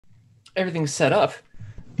Everything's set up.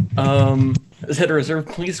 Set a reserve.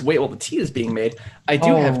 Please wait while the tea is being made. I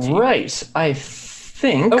do All have tea. right, I Oh,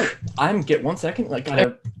 think. I'm get 1 second. Like,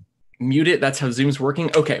 gotta mute it. That's how Zoom's working.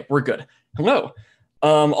 Okay, we're good. Hello.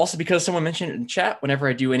 Also, because someone mentioned it in chat, whenever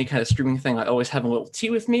I do any kind of streaming thing, I always have a little tea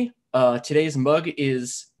with me. Today's mug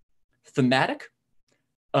is thematic,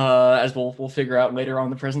 as we'll figure out later on in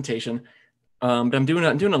the presentation. But I'm doing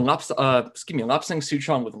a lapsang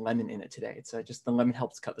souchong with lemon in it today. It's just the lemon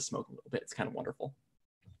helps cut the smoke a little bit. It's kind of wonderful.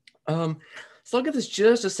 So I'll give this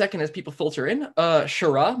just a second as people filter in.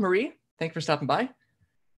 Shara Marie, thank you for stopping by.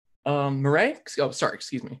 Marie, oh sorry,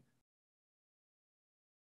 excuse me.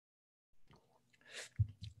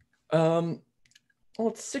 Well,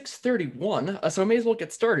 it's 6:31, so I may as well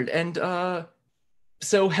get started. And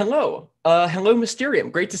so hello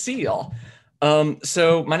Mysterium, great to see y'all.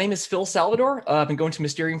 So my name is Phil Salvador. I've been going to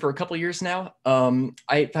Mysterium for a couple years now.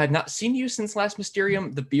 I've not seen you since last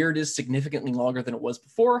Mysterium. The beard is significantly longer than it was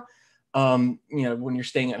before. When you're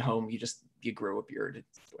staying at home, you grow a beard.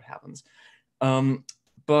 It's what happens.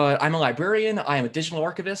 But I'm a librarian, I am a digital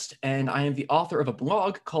archivist, and I am the author of a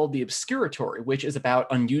blog called The Obscuratory, which is about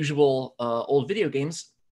unusual old video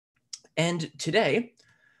games. And today,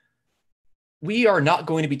 we are not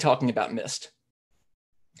going to be talking about Myst.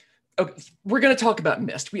 Okay, we're going to talk about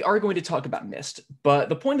Myst. We are going to talk about Myst, but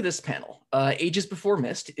the point of this panel, Ages Before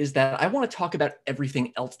Myst, is that I want to talk about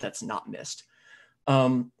everything else that's not Myst.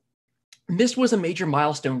 Myst was a major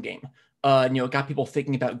milestone game. It got people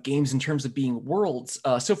thinking about games in terms of being worlds.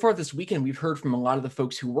 So far this weekend, we've heard from a lot of the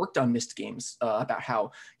folks who worked on Myst games about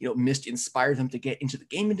how Myst inspired them to get into the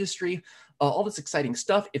game industry. All this exciting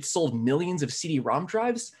stuff. It sold millions of CD-ROM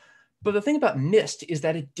drives. But the thing about Myst is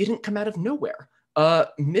that it didn't come out of nowhere.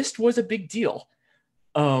 Myst was a big deal.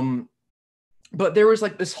 But there was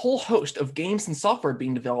like this whole host of games and software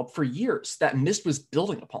being developed for years that Myst was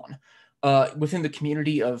building upon. Within the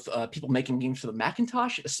community of people making games for the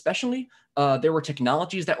Macintosh, especially, there were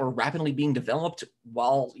technologies that were rapidly being developed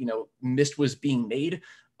while Myst was being made,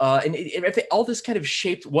 and all this kind of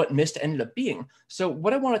shaped what Myst ended up being. So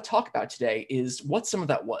what I want to talk about today is what some of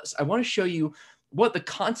that was. I want to show you what the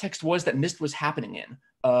context was that Myst was happening in.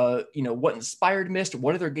 What inspired Myst,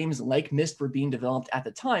 what other games like Myst were being developed at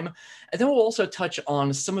the time, and then we'll also touch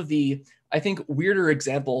on some of the, I think, weirder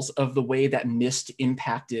examples of the way that Myst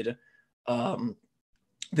impacted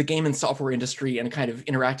the game and software industry and kind of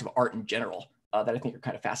interactive art in general that I think are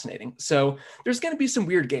kind of fascinating. So there's going to be some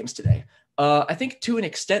weird games today. I think to an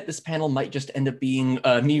extent, this panel might just end up being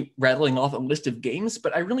me rattling off a list of games,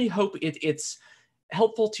 but I really hope it's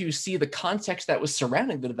helpful to see the context that was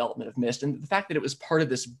surrounding the development of Myst and the fact that it was part of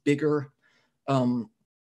this bigger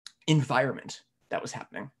environment that was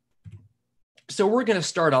happening. So we're going to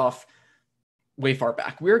start off way far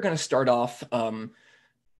back. We're going to start off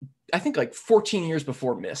I think like 14 years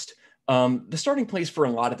before Myst. The starting place for a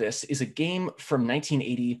lot of this is a game from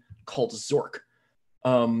 1980 called Zork.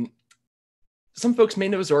 Some folks may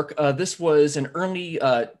know Zork. This was an early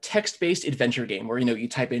text-based adventure game where you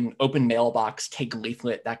type in open mailbox, take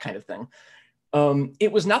leaflet, that kind of thing.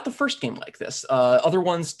 It was not the first game like this. Other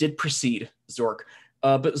ones did precede Zork,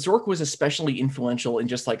 but Zork was especially influential in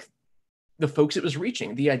just like the folks it was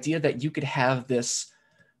reaching. The idea that you could have this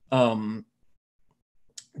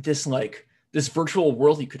this virtual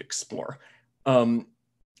world you could explore. And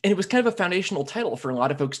it was kind of a foundational title for a lot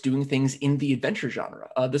of folks doing things in the adventure genre.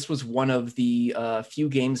 This was one of the few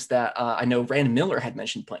games that I know Rand Miller had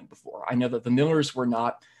mentioned playing before. I know that the Millers were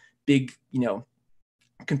not big,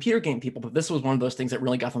 computer game people, but this was one of those things that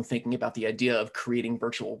really got them thinking about the idea of creating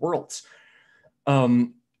virtual worlds. But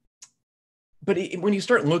when you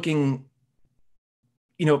start looking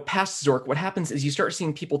past Zork, what happens is you start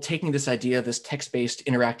seeing people taking this idea, this text-based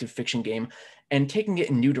interactive fiction game, and taking it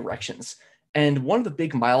in new directions. And one of the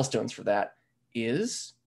big milestones for that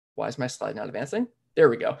is, why is my slide not advancing? There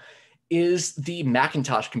we go, is the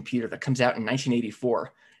Macintosh computer that comes out in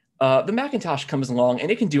 1984. The Macintosh comes along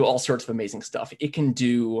and it can do all sorts of amazing stuff. It can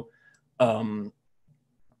do,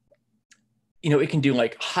 it can do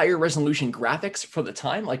like higher resolution graphics for the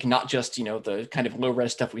time, like not just, the kind of low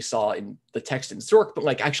res stuff we saw in the text in Zork, but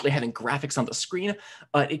like actually having graphics on the screen.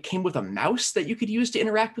 It came with a mouse that you could use to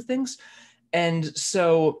interact with things. And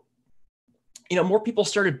so, more people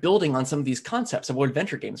started building on some of these concepts of what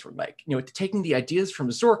adventure games were like, taking the ideas from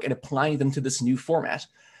Zork and applying them to this new format.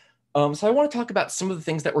 So I want to talk about some of the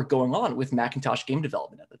things that were going on with Macintosh game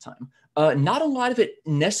development at the time. Not a lot of it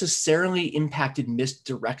necessarily impacted Myst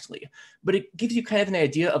directly, but it gives you kind of an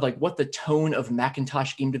idea of like what the tone of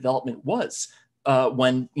Macintosh game development was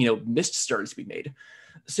when Myst started to be made.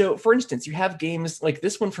 So for instance, you have games like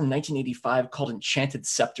this one from 1985 called Enchanted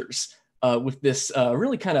Scepters. with this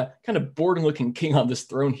really kind of boring-looking king on this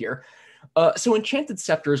throne here. So Enchanted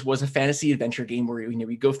Scepters was a fantasy adventure game where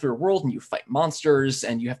you go through a world and you fight monsters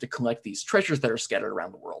and you have to collect these treasures that are scattered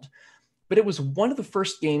around the world. But it was one of the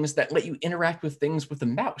first games that let you interact with things with a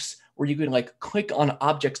mouse, where you could like click on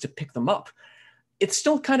objects to pick them up. It's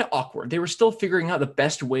still kind of awkward. They were still figuring out the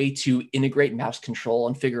best way to integrate mouse control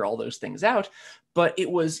and figure all those things out. But it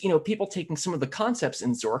was, people taking some of the concepts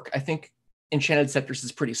in Zork. I think Enchanted Scepters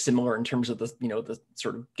is pretty similar in terms of the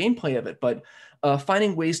sort of gameplay of it, but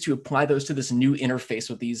finding ways to apply those to this new interface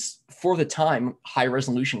with these, for the time, high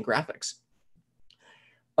resolution graphics.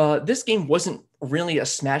 This game wasn't really a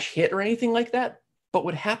smash hit or anything like that, but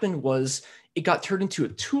what happened was it got turned into a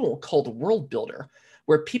tool called World Builder,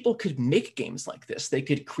 where people could make games like this. They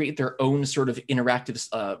could create their own sort of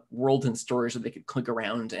interactive world and stories that they could click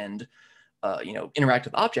around and interact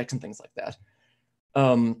with objects and things like that.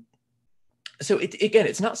 So again,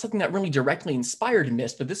 it's not something that really directly inspired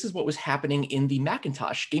Myst, but this is what was happening in the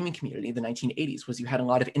Macintosh gaming community in the 1980s, was you had a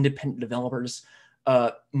lot of independent developers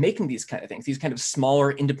making these kind of things, these kind of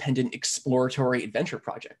smaller, independent, exploratory adventure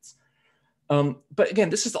projects. But again,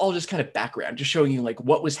 this is all just kind of background, just showing you like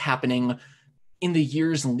what was happening in the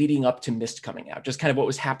years leading up to Myst coming out, just kind of what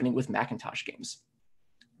was happening with Macintosh games.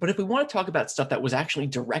 But if we want to talk about stuff that was actually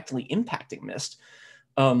directly impacting Myst,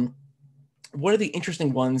 one of the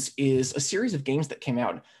interesting ones is a series of games that came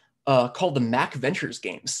out called the Mac Ventures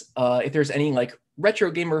games. If there's any like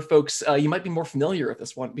retro gamer folks, you might be more familiar with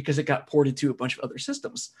this one because it got ported to a bunch of other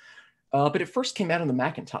systems. But it first came out on the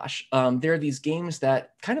Macintosh. There are these games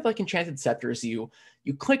that, kind of like Enchanted Scepters, you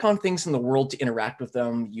click on things in the world to interact with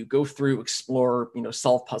them. You go through, explore,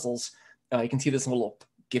 solve puzzles. You can see this little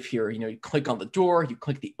GIF here. You click on the door, you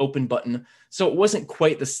click the open button. So it wasn't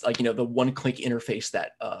quite this like the one-click interface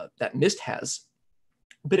that that Myst has,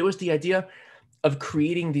 but it was the idea of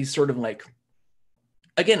creating these sort of like,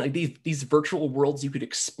 again, like these virtual worlds you could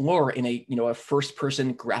explore in a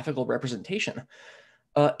first-person graphical representation.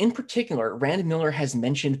 In particular, Rand Miller has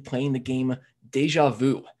mentioned playing the game Deja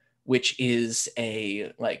Vu, which is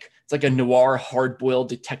it's like a noir, hard-boiled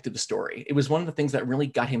detective story. It was one of the things that really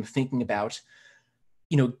got him thinking about,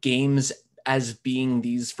 games as being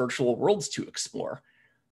these virtual worlds to explore.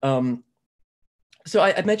 So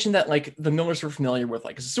I mentioned that like the Millers were familiar with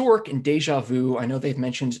like Zork and Deja Vu. I know they've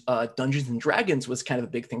mentioned Dungeons and Dragons was kind of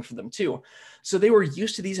a big thing for them too. So they were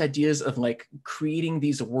used to these ideas of like creating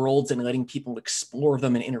these worlds and letting people explore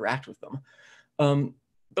them and interact with them.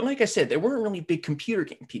 But like I said, they weren't really big computer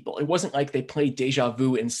game people. It wasn't like they played Deja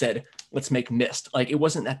Vu and said, let's make Myst. Like it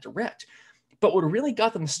wasn't that direct. But what really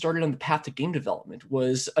got them started on the path to game development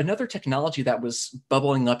was another technology that was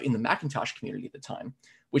bubbling up in the Macintosh community at the time,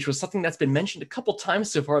 which was something that's been mentioned a couple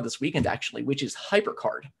times so far this weekend, actually, which is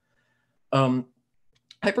HyperCard.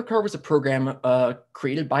 HyperCard was a program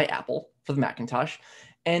created by Apple for the Macintosh,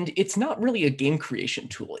 and it's not really a game creation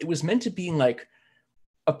tool. It was meant to be like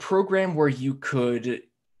a program where you could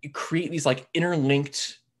create these like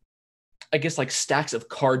interlinked, I guess, like stacks of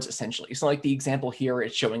cards, essentially. So like the example here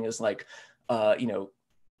it's showing is like,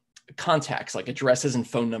 contacts, like addresses and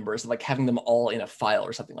phone numbers, like having them all in a file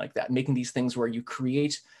or something like that, making these things where you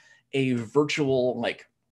create a virtual like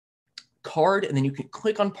card and then you can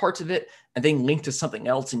click on parts of it and then link to something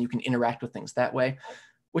else and you can interact with things that way,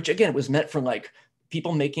 which again was meant for like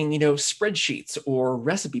people making, spreadsheets or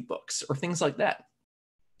recipe books or things like that.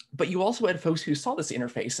 But you also had folks who saw this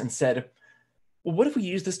interface and said, well, what if we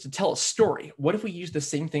use this to tell a story? What if we use the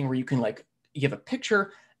same thing where you can like, you have a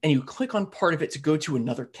picture and you click on part of it to go to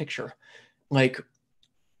another picture? Like,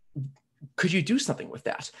 could you do something with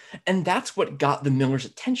that? And that's what got the Millers'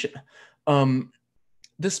 attention.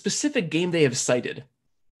 The specific game they have cited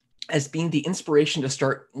as being the inspiration to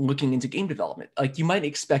start looking into game development, like you might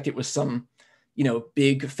expect it was some,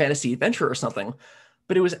 big fantasy adventure or something,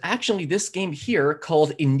 but it was actually this game here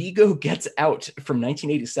called Inigo Gets Out from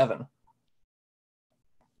 1987,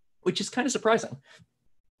 which is kind of surprising.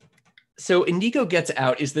 So Inigo Gets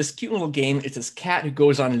Out is this cute little game. It's this cat who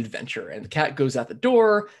goes on an adventure, and the cat goes out the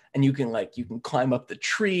door, and you can climb up the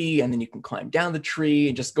tree, and then you can climb down the tree,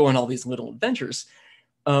 and just go on all these little adventures.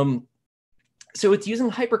 So it's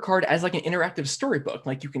using HyperCard as like an interactive storybook.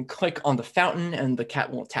 Like you can click on the fountain, and the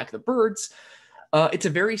cat will attack the birds. It's a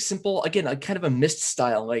very simple, again, like kind of a Myst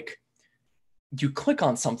style. Like you click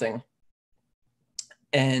on something,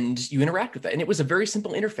 and you interact with it. And it was a very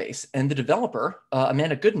simple interface. And the developer,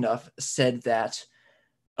 Amanda Goodenough, said that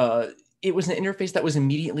it was an interface that was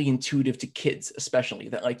immediately intuitive to kids, especially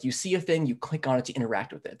that like you see a thing, you click on it to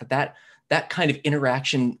interact with it. But that kind of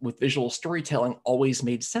interaction with visual storytelling always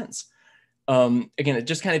made sense. Again, it's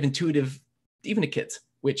just kind of intuitive, even to kids.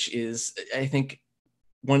 which is, I think,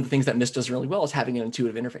 one of the things that Myst does really well is having an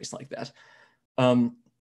intuitive interface like that.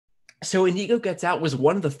 So Inigo Gets Out was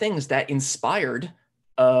one of the things that inspired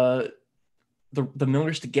the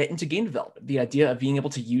Millers to get into game development, the idea of being able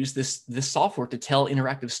to use this software to tell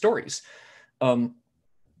interactive stories.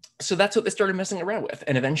 So that's what they started messing around with.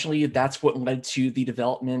 And eventually that's what led to the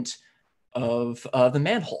development of the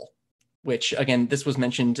Manhole, which, again, this was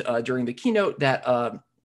mentioned during the keynote that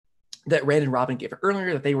Rand and Robin gave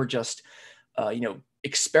earlier, that they were just,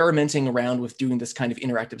 experimenting around with doing this kind of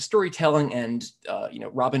interactive storytelling. And,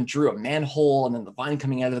 Robin drew a manhole and then the vine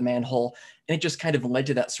coming out of the manhole. And it just kind of led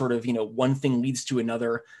to that sort of, one thing leads to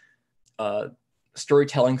another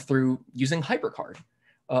storytelling through using HyperCard.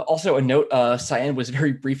 Also a note, Cyan was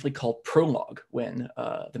very briefly called Prologue when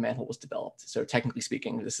the Manhole was developed. So technically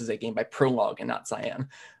speaking, this is a game by Prologue and not Cyan.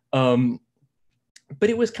 But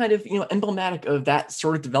it was kind of, emblematic of that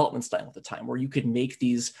sort of development style at the time, where you could make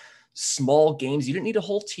these small games. You didn't need a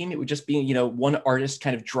whole team. It would just be, one artist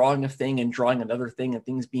kind of drawing a thing and drawing another thing and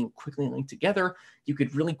things being quickly linked together. You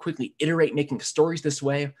could really quickly iterate making stories this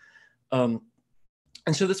way. And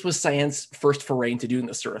so this was Cyan's first foray into doing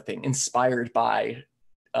this sort of thing, inspired by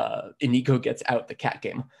Inigo Gets Out, the cat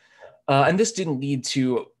game. And this didn't lead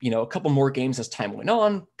to, a couple more games as time went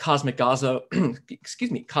on. Cosmic Osmo and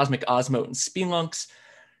Spelunks,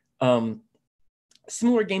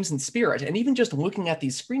 similar games in spirit. And even just looking at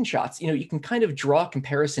these screenshots, you can kind of draw a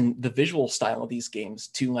comparison, the visual style of these games,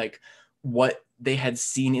 to like what they had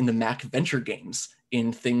seen in the Mac Venture games,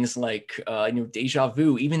 in things like, Deja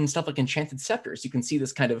Vu, even stuff like Enchanted Scepters. You can see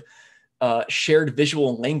this kind of shared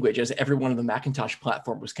visual language as everyone on the Macintosh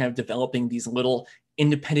platform was kind of developing these little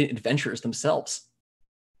independent adventures themselves.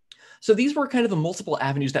 So these were kind of the multiple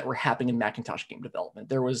avenues that were happening in Macintosh game development.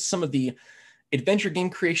 There was some of the adventure game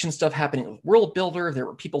creation stuff happening with World Builder. There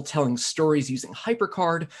were people telling stories using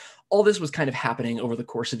HyperCard. All this was kind of happening over the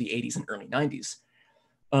course of the 80s and early 90s.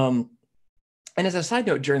 And as a side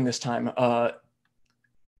note, during this time,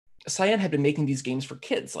 Cyan had been making these games for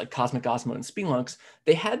kids, like Cosmic Osmo and Spelunks.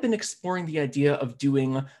 They had been exploring the idea of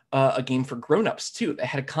doing a game for grown-ups too. They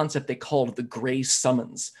had a concept they called the Gray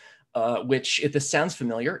Summons, which, if this sounds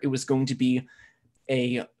familiar, it was going to be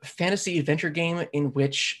a fantasy adventure game in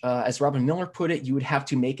which, as Robin Miller put it, you would have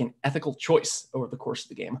to make an ethical choice over the course of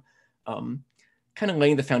the game, kind of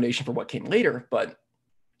laying the foundation for what came later. But,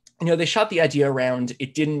 they shot the idea around.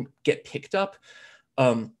 It didn't get picked up.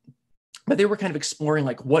 But they were kind of exploring,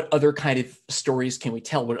 like, what other kind of stories can we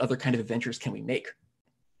tell? What other kind of adventures can we make?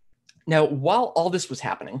 Now, while all this was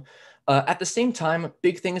happening, at the same time,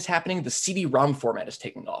 big thing is happening. The CD-ROM format is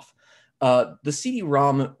taking off. The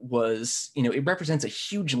CD-ROM was, it represents a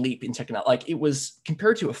huge leap in technology. Like, it was,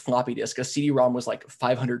 compared to a floppy disk, a CD-ROM was like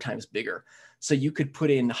 500 times bigger. So you could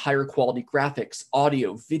put in higher quality graphics,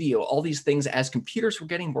 audio, video, all these things. As computers were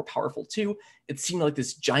getting more powerful too, it seemed like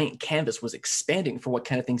this giant canvas was expanding for what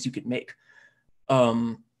kind of things you could make.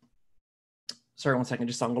 Sorry, one second,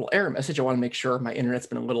 just saw a little error message. I want to make sure. My internet's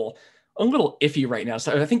been a little iffy right now.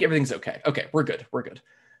 So I think everything's okay. Okay, we're good.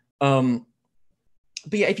 But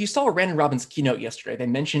yeah, if you saw Rand and Robin's keynote yesterday, they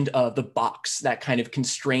mentioned the box that kind of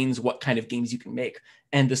constrains what kind of games you can make.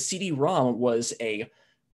 And the CD-ROM was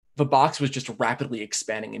the box was just rapidly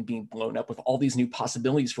expanding and being blown up with all these new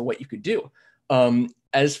possibilities for what you could do.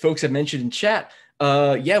 As folks have mentioned in chat,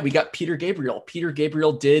 yeah, we got Peter Gabriel. Peter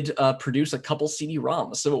Gabriel did produce a couple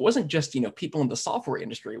CD-ROMs. So it wasn't just, people in the software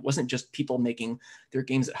industry. It wasn't just people making their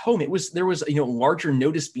games at home. There was larger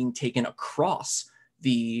notice being taken across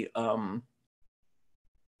the,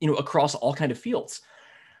 across all kind of fields.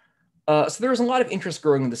 So there was a lot of interest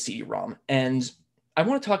growing in the CD-ROM. And I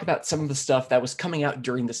want to talk about some of the stuff that was coming out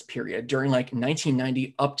during this period, during like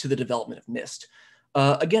 1990 up to the development of Myst.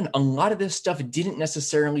 Again, a lot of this stuff didn't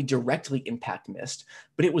necessarily directly impact Myst,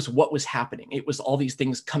 but it was what was happening. It was all these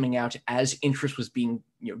things coming out as interest was being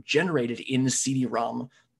generated in the CD-ROM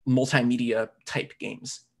multimedia type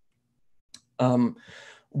games.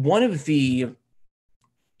 One of the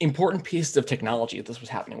important pieces of technology that this was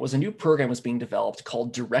happening was a new program was being developed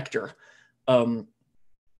called Director,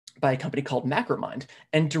 by a company called Macromind.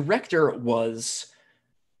 And Director was,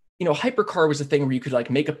 HyperCard was a thing where you could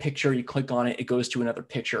like make a picture, you click on it, it goes to another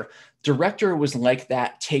picture. Director was like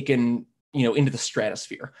that taken, into the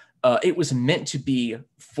stratosphere. It was meant to be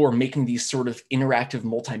for making these sort of interactive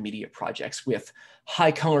multimedia projects with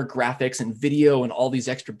high color graphics and video and all these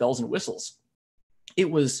extra bells and whistles.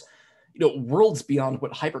 It was, worlds beyond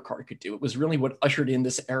what HyperCard could do. It was really what ushered in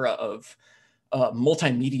this era of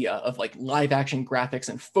multimedia, of like live action graphics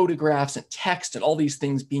and photographs and text and all these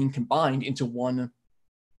things being combined into one,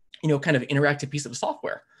 kind of interactive piece of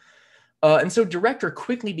software. And so director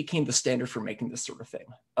quickly became the standard for making this sort of thing.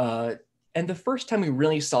 And the first time we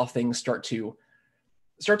really saw things start to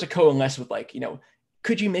coalesce with like,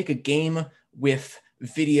 could you make a game with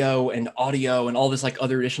video and audio and all this like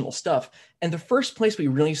other additional stuff? And the first place we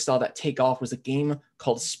really saw that take off was a game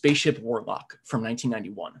called Spaceship Warlock from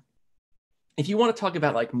 1991. If you want to talk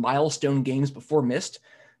about like milestone games before Myst,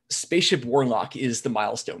 Spaceship Warlock is the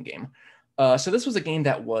milestone game. So this was a game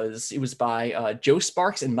that was by Joe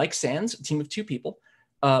Sparks and Mike Sands, a team of two people.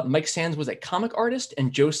 Mike Sands was a comic artist,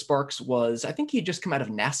 and Joe Sparks was, I think he had just come out of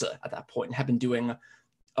NASA at that point and had been doing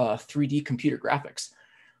 3D computer graphics.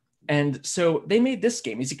 And so they made this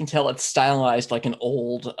game. As you can tell, it's stylized like an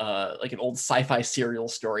old sci-fi serial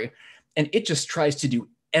story, and it just tries to do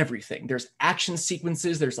everything. There's action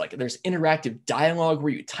sequences. There's interactive dialogue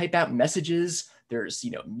where you type out messages. There's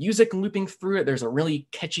music looping through it. There's a really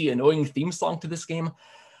catchy, annoying theme song to this game.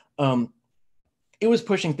 It was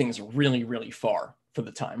pushing things really, really far for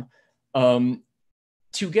the time.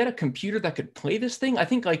 To get a computer that could play this thing, I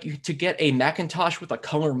think to get a Macintosh with a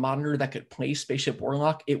color monitor that could play Spaceship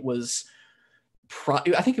Warlock,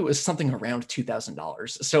 I think it was something around $2,000.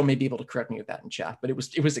 So may be able to correct me with that in chat, but it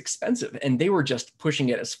was expensive, and they were just pushing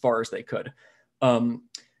it as far as they could.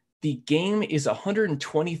 The game is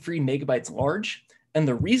 123 megabytes large, and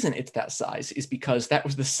the reason it's that size is because that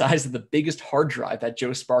was the size of the biggest hard drive that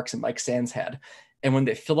Joe Sparks and Mike Sands had. And when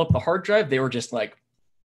they fill up the hard drive, they were just like,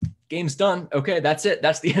 game's done. Okay, that's it.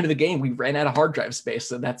 That's the end of the game. We ran out of hard drive space.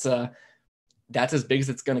 So that's as big as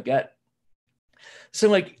it's going to get. So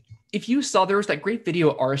like, if you saw, there was that great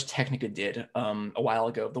video Ars Technica did a while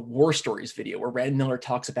ago, the War Stories video, where Rand Miller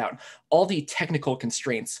talks about all the technical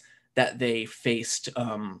constraints that they faced,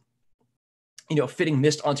 fitting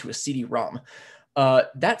Myst onto a CD-ROM.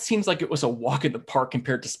 That seems like it was a walk in the park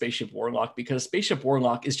compared to Spaceship Warlock, because Spaceship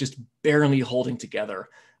Warlock is just barely holding together.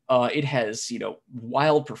 It has,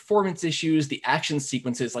 wild performance issues. The action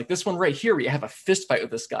sequences, like this one right here, where you have a fist fight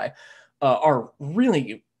with this guy, are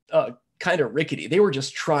really kind of rickety. They were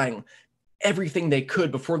just trying everything they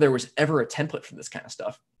could before there was ever a template for this kind of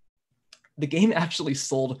stuff. The game actually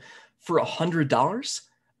sold for $100.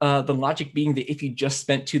 The logic being that if you just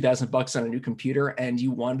spent $2,000 on a new computer and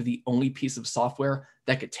you wanted the only piece of software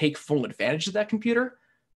that could take full advantage of that computer,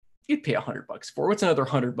 you'd pay $100 for. What's another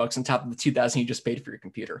 $100 on top of the $2,000 you just paid for your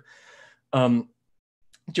computer?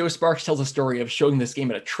 Joe Sparks tells a story of showing this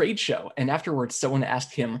game at a trade show, and afterwards someone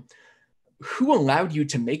asked him, "Who allowed you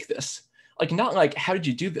to make this?" Like, not like, how did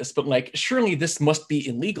you do this? But like, surely this must be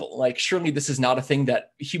illegal. Like, surely this is not a thing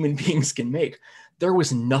that human beings can make. There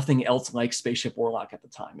was nothing else like Spaceship Warlock at the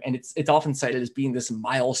time. And it's often cited as being this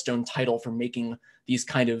milestone title for making these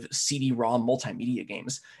kind of CD-ROM multimedia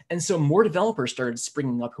games. And so more developers started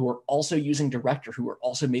springing up who are also using Director, who are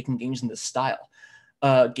also making games in this style.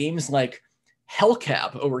 Games like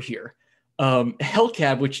Hellcab over here.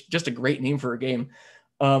 Hellcab, which just a great name for a game.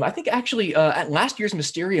 I think actually at last year's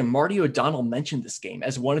Mysterium, Marty O'Donnell mentioned this game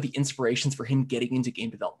as one of the inspirations for him getting into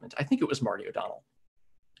game development. I think it was Marty O'Donnell.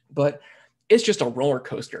 But it's just a roller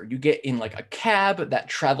coaster. You get in like a cab that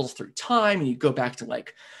travels through time, and you go back to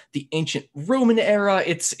like the ancient Roman era.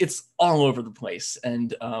 It's all over the place.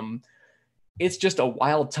 And it's just a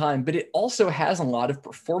wild time, but it also has a lot of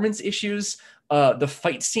performance issues. The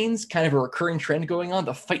fight scenes, kind of a recurring trend going on.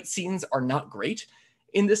 The fight scenes are not great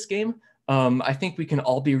in this game. I think we can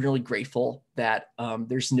all be really grateful that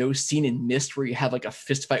there's no scene in Myst where you have like a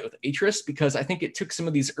fist fight with Atreus, because I think it took some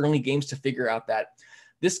of these early games to figure out that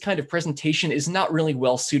this kind of presentation is not really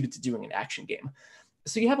well suited to doing an action game.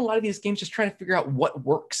 So you have a lot of these games just trying to figure out what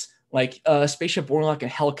works. Like Spaceship Warlock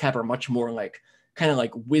and Hellcab are much more like kind of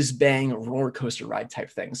like whiz-bang roller coaster ride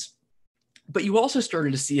type things. But you also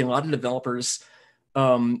started to see a lot of developers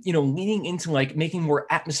leaning into like making more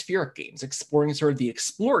atmospheric games, exploring sort of the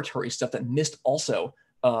exploratory stuff that Myst also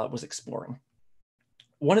was exploring.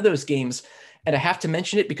 One of those games, and I have to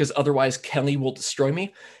mention it because otherwise Kelly will destroy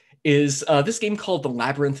me, is this game called The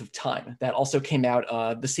Labyrinth of Time that also came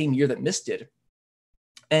out the same year that Myst did.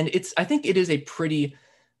 And I think it is a pretty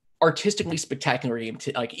artistically spectacular game,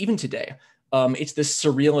 like even today. It's this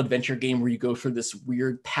surreal adventure game where you go through this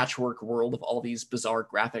weird patchwork world of all these bizarre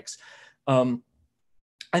graphics.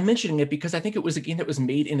 I'm mentioning it because I think it was a game that was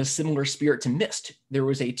made in a similar spirit to Myst. There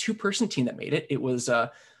was a two-person team that made it. It was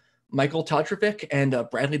Michael Todorovic and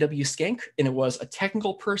Bradley W. Skank, and it was a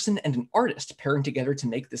technical person and an artist pairing together to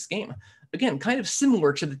make this game. Again, kind of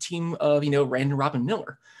similar to the team of, Rand and Robin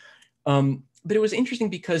Miller. But it was interesting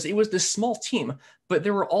because it was this small team, but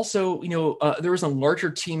there were also, there was a larger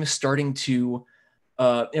team starting to,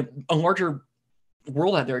 a larger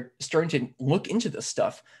world out there starting to look into this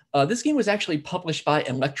stuff. This game was actually published by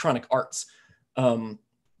Electronic Arts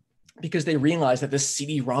because they realized that this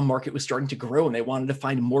CD-ROM market was starting to grow, and they wanted to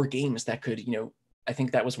find more games that could, I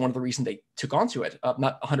think that was one of the reasons they took onto it.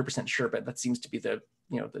 Not 100% sure, but that seems to be the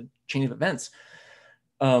chain of events.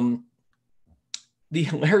 The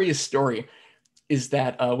hilarious story is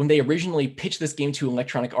that when they originally pitched this game to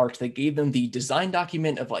Electronic Arts, they gave them the design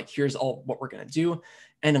document of like, here's all what we're going to do.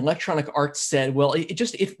 And Electronic Arts said, well,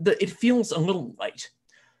 it feels a little light.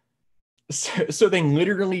 So they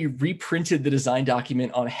literally reprinted the design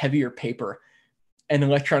document on heavier paper, and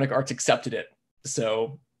Electronic Arts accepted it.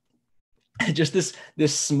 So just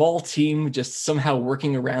this small team just somehow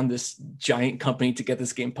working around this giant company to get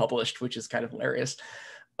this game published, which is kind of hilarious.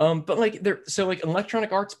 But like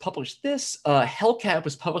Electronic Arts published this. Hellcat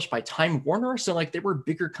was published by Time Warner, so like there were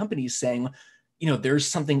bigger companies saying, there's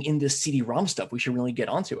something in this CD-ROM stuff, we should really get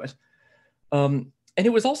onto it. And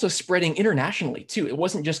it was also spreading internationally too. It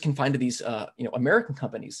wasn't just confined to these American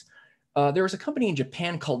companies. There was a company in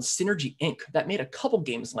Japan called Synergy Inc. that made a couple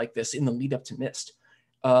games like this in the lead up to Myst.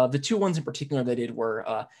 The two ones in particular they did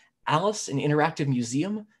were Alice, an Interactive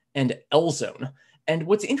Museum, and L-Zone. And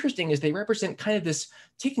what's interesting is they represent kind of this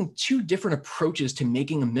taking two different approaches to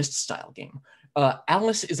making a Myst style game.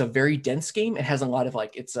 Alice is a very dense game. It has a lot of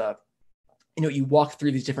like, it's you walk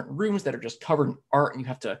through these different rooms that are just covered in art, and you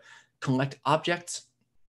have to collect objects.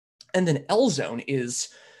 And then L-Zone is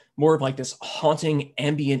more of like this haunting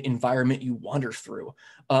ambient environment you wander through.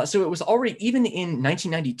 So it was already, even in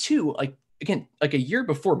 1992, like again, like a year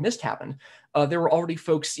before Myst happened, there were already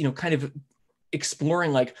folks, kind of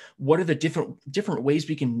exploring like what are the different ways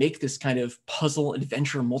we can make this kind of puzzle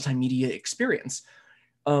adventure multimedia experience.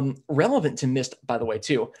 Relevant to Myst, by the way,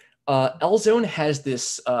 too. L-Zone has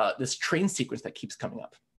this train sequence that keeps coming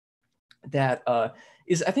up that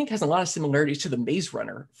I think has a lot of similarities to the Maze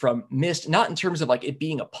Runner from Myst, not in terms of like it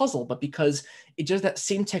being a puzzle, but because it does that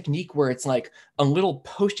same technique where it's like a little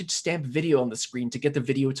postage stamp video on the screen to get the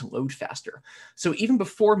video to load faster. So even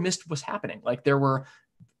before Myst was happening, like there were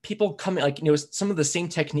people coming, like, some of the same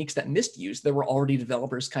techniques that Myst used, there were already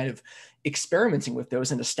developers kind of experimenting with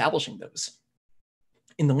those and establishing those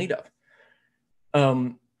in the lead up.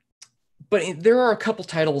 But there are a couple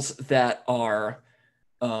titles that are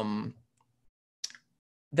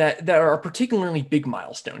that are particularly big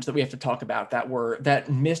milestones that we have to talk about that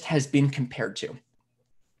Myst has been compared to.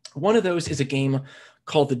 One of those is a game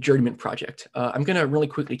called the Journeyman Project. I'm going to really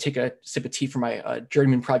quickly take a sip of tea from my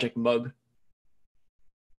Journeyman Project mug.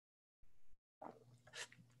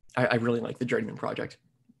 I really like the Journeyman Project.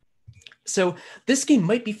 So this game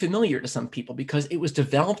might be familiar to some people because it was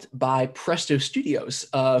developed by Presto Studios,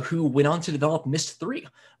 who went on to develop Myst 3.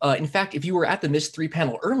 In fact, if you were at the Myst 3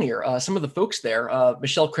 panel earlier, some of the folks there,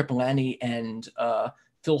 Michelle Crepolani and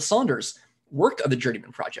Phil Saunders, worked on the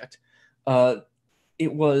Journeyman Project.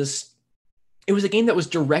 It was a game that was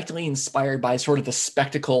directly inspired by sort of the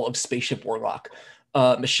spectacle of Spaceship Warlock.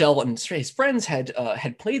 Michelle and his friends had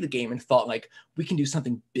played the game and thought like, we can do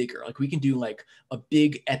something bigger. Like we can do like a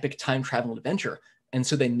big epic time travel adventure. And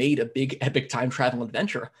so they made a big epic time travel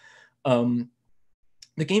adventure. The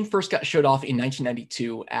game first got showed off in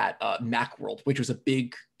 1992 at Macworld, which was a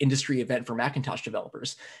big industry event for Macintosh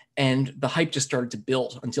developers. And the hype just started to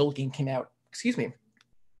build until the game came out. Excuse me.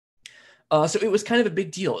 So it was kind of a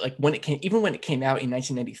big deal. Like even when it came out in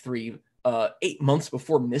 1993, 8 months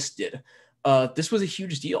before Myst did, this was a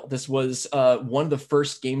huge deal. This was one of the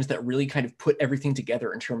first games that really kind of put everything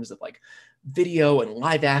together in terms of like video and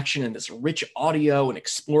live action and this rich audio and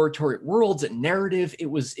exploratory worlds and narrative. It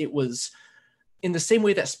was in the same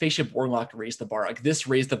way that Spaceship Warlock raised the bar. Like this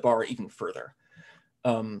raised the bar even further.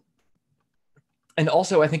 And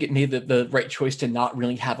also, I think it made the right choice to not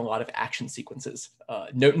really have a lot of action sequences.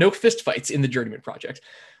 No fist fights in the Journeyman Project.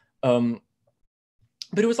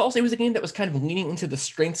 But it was a game that was kind of leaning into the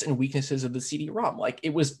strengths and weaknesses of the CD-ROM. Like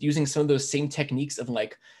it was using some of those same techniques of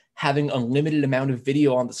like having a limited amount of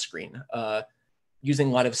video on the screen, using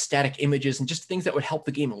a lot of static images and just things that would help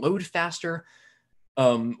the game load faster,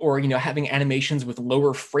 or having animations with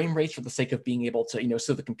lower frame rates for the sake of being able to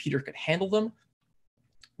so the computer could handle them.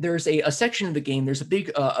 There's a section of the game. There's a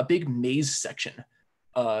big maze section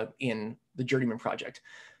in the Journeyman Project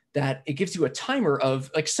that it gives you a timer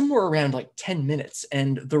of like somewhere around like 10 minutes.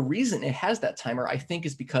 And the reason it has that timer, I think,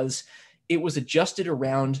 is because it was adjusted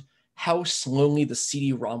around how slowly the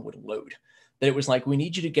CD-ROM would load. That it was like, we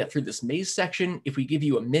need you to get through this maze section. If we give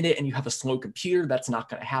you a minute and you have a slow computer, that's not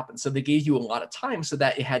going to happen. So they gave you a lot of time so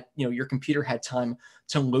that it had, your computer had time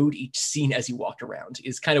to load each scene as you walked around,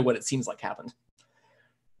 is kind of what it seems like happened.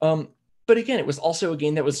 But But again, it was also a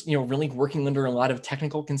game that was, really working under a lot of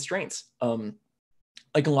technical constraints.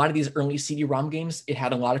 Like a lot of these early CD-ROM games, it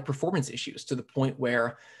had a lot of performance issues to the point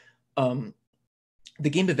where the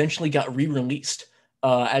game eventually got re-released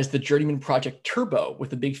as the Journeyman Project Turbo,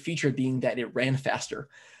 with the big feature being that it ran faster.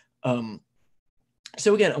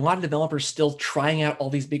 So again, a lot of developers still trying out all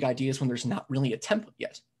these big ideas when there's not really a template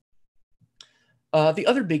yet. The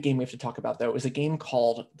other big game we have to talk about, though, is a game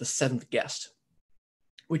called The Seventh Guest,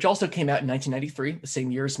 which also came out in 1993, the same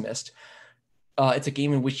year as Myst. It's a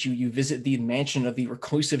game in which you visit the mansion of the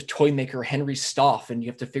reclusive toy maker Henry Stoff, and you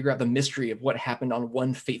have to figure out the mystery of what happened on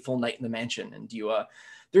one fateful night in the mansion. And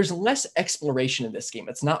there's less exploration in this game.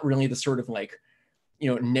 It's not really the sort of like,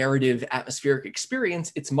 narrative atmospheric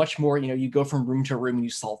experience. It's much more, you go from room to room and you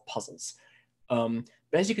solve puzzles. But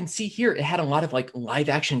as you can see here, it had a lot of like live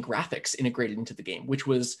action graphics integrated into the game, which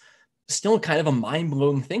was still kind of a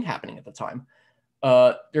mind-blowing thing happening at the time.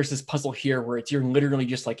 There's this puzzle here where you're literally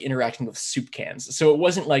just like interacting with soup cans. So it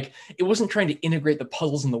wasn't trying to integrate the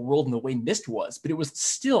puzzles in the world in the way Myst was, but it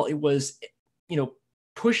was,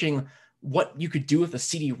 pushing what you could do with a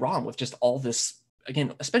CD-ROM with just all this,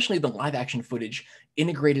 again, especially the live action footage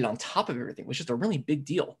integrated on top of everything, was just a really big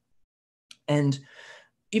deal. And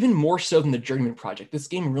even more so than the Journeyman Project, this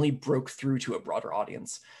game really broke through to a broader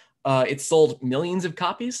audience. It sold millions of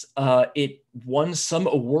copies. It won some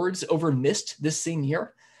awards over Myst this same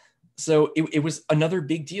year. So it was another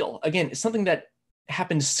big deal. Again, it's something that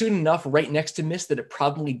happened soon enough right next to Myst that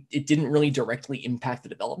it didn't really directly impact the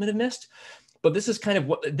development of Myst. But this is kind of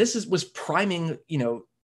what was priming,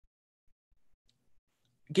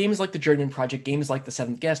 games like the Journeyman Project, games like The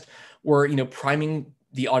Seventh Guest were, priming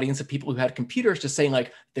the audience of people who had computers to saying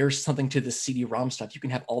like, there's something to this CD-ROM stuff. You can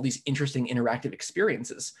have all these interesting interactive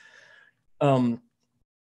experiences. And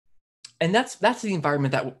that's the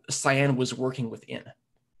environment that Cyan was working within.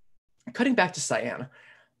 Cutting back to Cyan,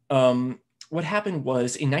 what happened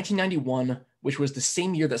was in 1991, which was the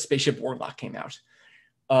same year that Spaceship Warlock came out,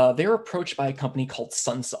 they were approached by a company called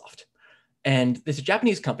Sunsoft. And it's a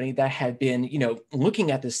Japanese company that had been,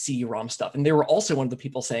 looking at this CD-ROM stuff. And they were also one of the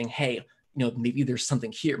people saying, hey, maybe there's something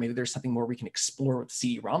here. Maybe there's something more we can explore with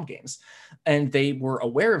CD-ROM games. And they were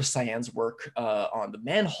aware of Cyan's work on the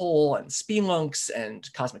Manhole and Spelunks and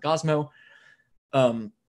Cosmic Osmo.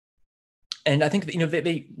 And I think that,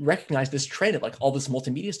 they recognized this trend of like all this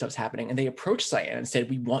multimedia stuff's happening. And they approached Cyan and said,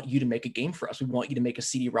 we want you to make a game for us. We want you to make a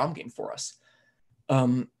CD-ROM game for us.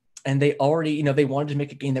 And they already, they wanted to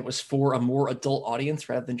make a game that was for a more adult audience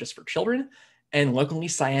rather than just for children. And luckily,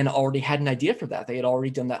 Cyan already had an idea for that. They had already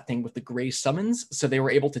done that thing with the Gray Summons. So they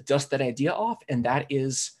were able to dust that idea off. And that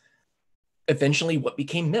is eventually what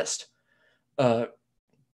became Myst,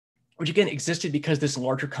 which again existed because this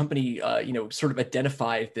larger company, sort of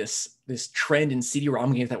identified this trend in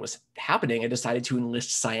CD-ROM games that was happening and decided to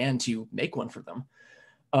enlist Cyan to make one for them.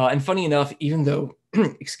 And funny enough, even though,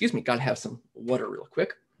 excuse me, gotta have some water real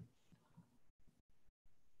quick.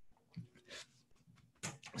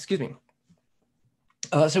 Excuse me.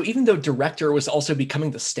 So even though Director was also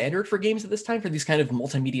becoming the standard for games at this time for these kind of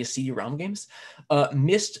multimedia CD-ROM games,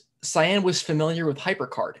 Cyan was familiar with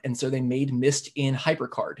HyperCard, and so they made Myst in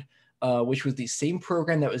HyperCard, which was the same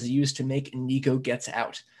program that was used to make Nico Gets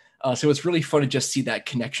Out. So it's really fun to just see that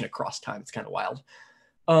connection across time. It's kind of wild.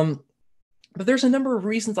 But there's a number of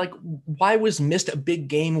reasons, like why was Myst a big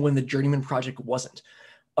game when the Journeyman Project wasn't?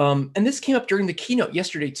 And this came up during the keynote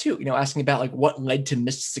yesterday too, asking about like what led to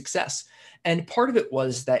Myst's success. And part of it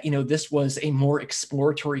was that, this was a more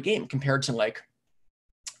exploratory game compared to like,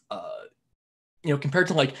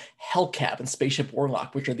 Hellcat and Spaceship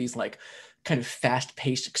Warlock, which are these like kind of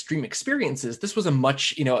fast-paced extreme experiences. This was a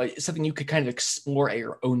much, something you could kind of explore at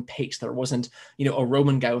your own pace. There wasn't, a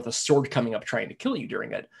Roman guy with a sword coming up trying to kill you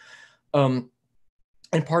during it. And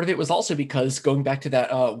part of it was also because going back to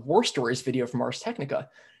that War Stories video from Ars Technica,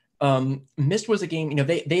 Myst was a game,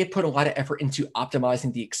 they had put a lot of effort into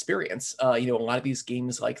optimizing the experience. A lot of these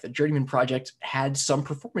games like the Journeyman Project had some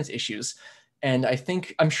performance issues. And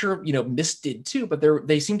I'm sure, Myst did too, but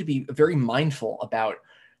they seem to be very mindful about,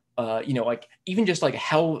 like even just like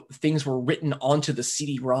how things were written onto the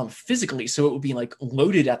CD-ROM physically. So it would be like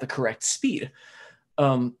loaded at the correct speed.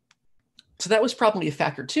 So that was probably a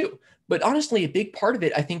factor too. But honestly, a big part of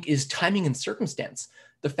it, I think, is timing and circumstance.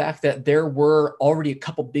 The fact that there were already a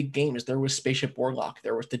couple big games. There was Spaceship Warlock,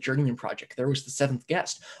 there was the Journeyman Project, there was the Seventh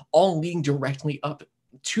Guest, all leading directly up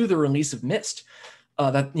to the release of Myst.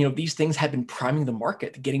 That these things had been priming the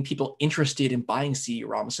market, getting people interested in buying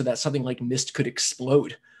CD-ROMs so that something like Myst could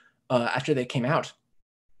explode after they came out.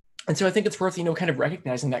 And so I think it's worth kind of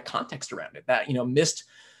recognizing that context around it. That Myst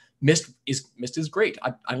Myst is great.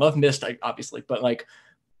 I love Myst, obviously, but like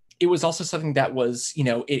it was also something that was, you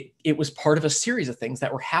know, it was part of a series of things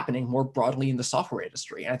that were happening more broadly in the software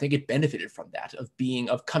industry. And I think it benefited from that,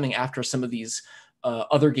 of coming after some of these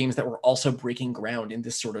other games that were also breaking ground in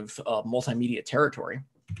this sort of multimedia territory.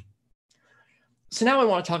 So now I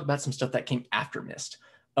want to talk about some stuff that came after Myst,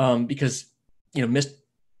 because, you know, Myst,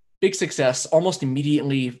 big success, almost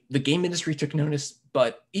immediately the game industry took notice,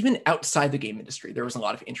 but even outside the game industry, there was a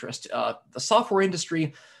lot of interest. The software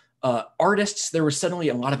industry, artists, there was suddenly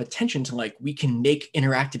a lot of attention to like, we can make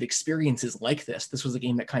interactive experiences like this. This was a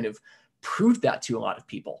game that kind of proved that to a lot of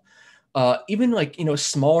people. Even like, you know,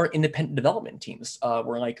 smaller independent development teams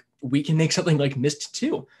were like, we can make something like Myst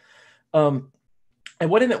too. And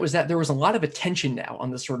what it meant was that there was a lot of attention now on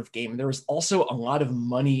this sort of game. There was also a lot of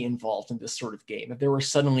money involved in this sort of game. There were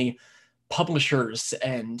suddenly publishers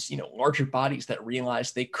and, you know, larger bodies that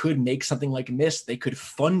realized they could make something like Myst. They could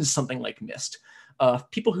fund something like Myst.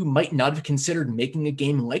 People who might not have considered making a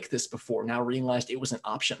game like this before now realized it was an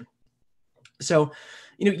option. So,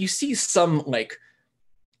 you know, you see some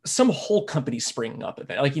whole companies springing up.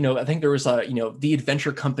 Like, you know, I think there was you know, the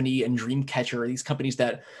Adventure Company and Dreamcatcher, these companies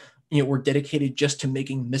that, you know, were dedicated just to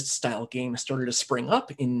making Myst style games started to spring up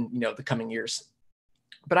in, you know, the coming years.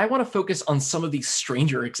 But I want to focus on some of these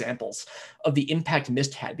stranger examples of the impact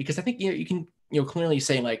Myst had, because I think, you know, you can, you know, clearly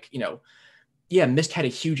say like, you know, yeah, Myst had a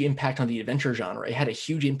huge impact on the adventure genre. It had a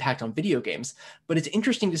huge impact on video games, but it's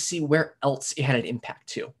interesting to see where else it had an impact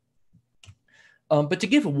too. But to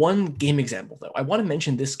give one game example, though, I want to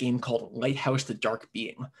mention this game called Lighthouse: The Dark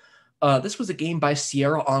Being. This was a game by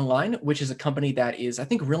Sierra Online, which is a company that is, I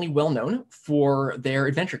think, really well known for their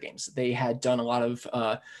adventure games. They had done a lot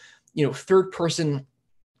of, you know, third-person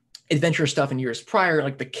adventure stuff in years prior,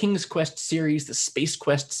 like the King's Quest series, the Space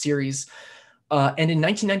Quest series. And in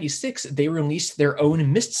 1996, they released their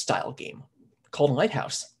own Myst-style game called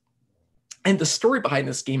Lighthouse. And the story behind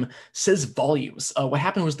this game says volumes. What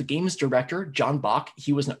happened was the game's director, John Bach,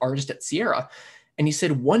 he was an artist at Sierra, and he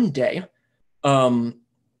said one day,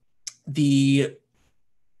 the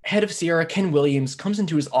head of Sierra, Ken Williams, comes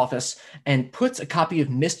into his office and puts a copy of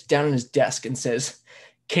Myst down on his desk and says,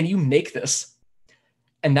 "Can you make this?"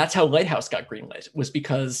 And that's how Lighthouse got greenlit, was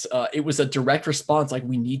because it was a direct response, like,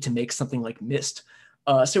 we need to make something like Myst.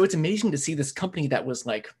 So it's amazing to see this company that was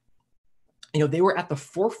like, you know, they were at the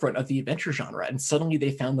forefront of the adventure genre, and suddenly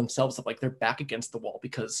they found themselves like they're back against the wall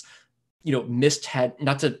because, you know, Myst had,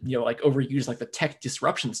 not to, you know, like overuse like the tech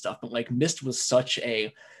disruption stuff, but like Myst was such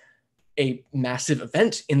a massive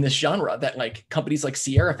event in this genre that like companies like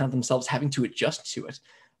Sierra found themselves having to adjust to it.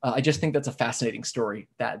 I just think that's a fascinating story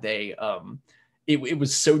that they, it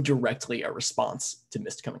was so directly a response to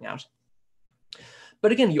Myst coming out.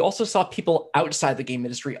 But again, you also saw people outside the game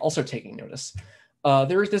industry also taking notice.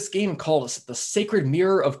 There is this game called The Sacred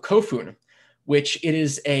Mirror of Kofun, which it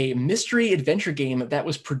is a mystery adventure game that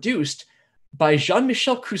was produced by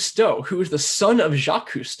Jean-Michel Cousteau, who is the son of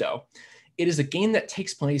Jacques Cousteau. It is a game that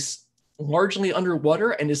takes place largely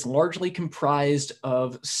underwater and is largely comprised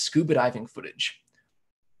of scuba diving footage.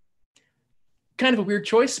 Kind of a weird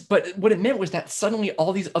choice, but what it meant was that suddenly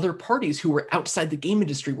all these other parties who were outside the game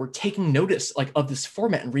industry were taking notice like of this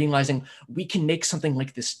format and realizing we can make something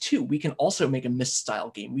like this too. We can also make a Myst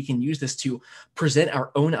style game. We can use this to present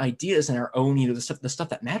our own ideas and our own, you know, the stuff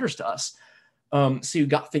that matters to us. So you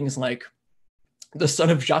got things like the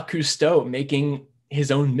son of Jacques Cousteau making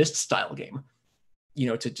his own Myst style game, you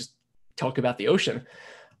know, to just talk about the ocean.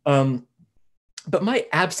 But my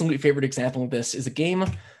absolute favorite example of this is a game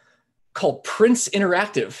called Prince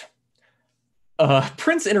Interactive.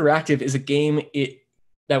 Prince Interactive is a game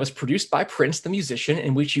that was produced by Prince, the musician,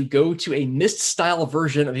 in which you go to a Myst-style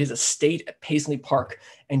version of his estate at Paisley Park,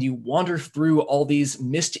 and you wander through all these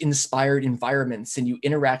Myst-inspired environments, and you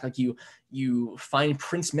interact, like you find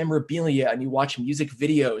Prince memorabilia, and you watch music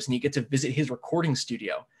videos, and you get to visit his recording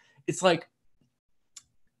studio. It's like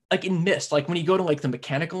in Myst, like when you go to like the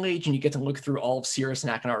Mechanical Age and you get to look through all of Cirrus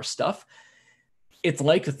and Achenaur's stuff, it's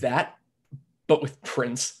like that, but with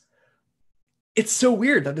Prince. It's so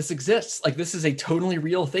weird that this exists. Like, this is a totally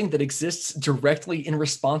real thing that exists directly in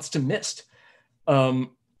response to Myst.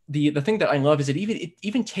 The thing that I love is it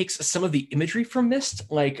even takes some of the imagery from Myst.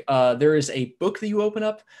 Like, there is a book that you open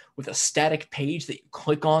up with a static page that you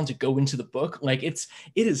click on to go into the book. Like, it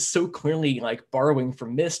is so clearly like borrowing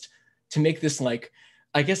from Myst to make this, like,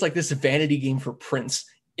 I guess, like this vanity game for Prince.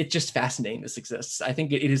 It's just fascinating this exists. I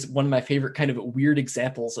think it is one of my favorite kind of weird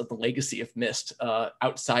examples of the legacy of Myst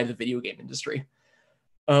outside the video game industry.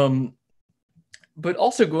 But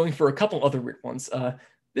also going for a couple other weird ones.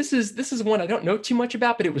 This is one I don't know too much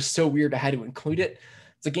about, but it was so weird I had to include it.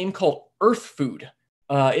 It's a game called Earth Food.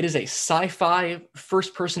 It is a sci-fi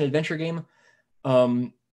first-person adventure game.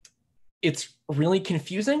 It's really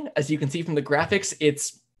confusing, as you can see from the graphics.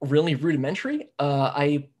 It's really rudimentary.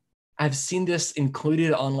 I've seen this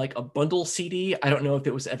included on like a bundle CD. I don't know if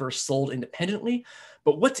it was ever sold independently,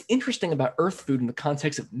 but what's interesting about Earth Food in the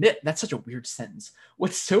context of Myst, that's such a weird sentence.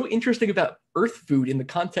 What's so interesting about Earth Food in the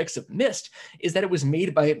context of Myst is that it was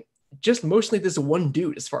made by just mostly this one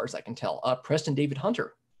dude, as far as I can tell, Preston David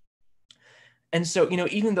Hunter. And so,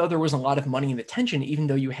 even though there was a lot of money and attention, even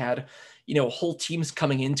though you had, whole teams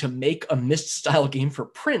coming in to make a Myst style game for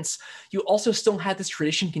prints, you also still had this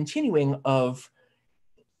tradition continuing of,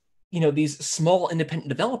 these small independent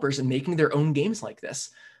developers and making their own games like this.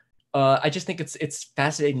 I just think it's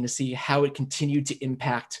fascinating to see how it continued to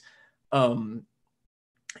impact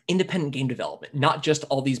independent game development, not just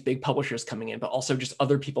all these big publishers coming in, but also just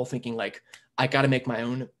other people thinking like, I got to make my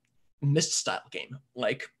own Myst style game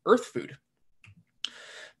like Earth Food.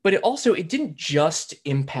 But it didn't just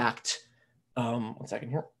impact, one second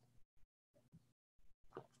here.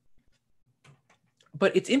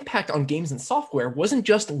 But its impact on games and software wasn't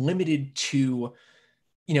just limited to,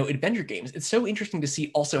 adventure games. It's so interesting to see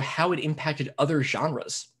also how it impacted other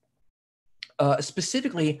genres,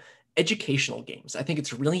 specifically educational games. I think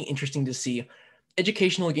it's really interesting to see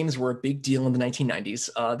educational games were a big deal in the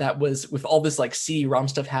 1990s. That was with all this like CD-ROM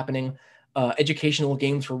stuff happening. Educational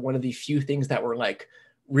games were one of the few things that were like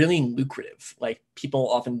really lucrative. Like people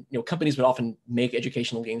often, companies would often make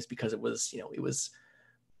educational games because it was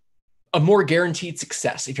a more guaranteed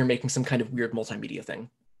success if you're making some kind of weird multimedia thing.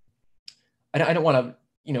 I don't want to,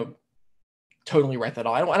 totally write that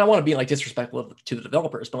off. I don't want to be like disrespectful to the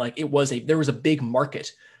developers, but like there was a big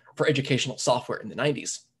market for educational software in the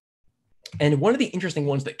 90s. And one of the interesting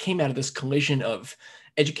ones that came out of this collision of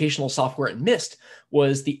educational software and Myst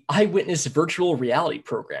was the Eyewitness virtual reality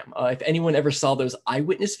program. If anyone ever saw those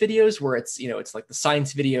Eyewitness videos where it's, it's like the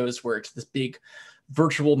science videos where it's this big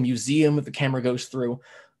virtual museum that the camera goes through,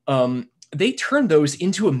 they turned those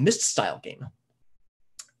into a Myst style game.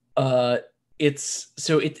 It's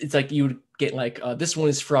like you would get like, this one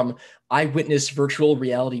is from Eyewitness virtual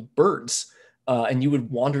reality birds. And you would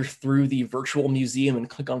wander through the virtual museum and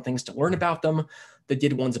click on things to learn about them. They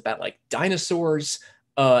did ones about like dinosaurs.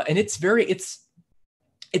 And it's very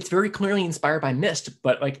clearly inspired by Myst,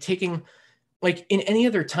 but like taking, like in any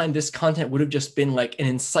other time, this content would have just been like an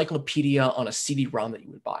encyclopedia on a CD-ROM that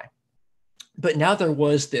you would buy. But now there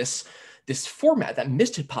was this format that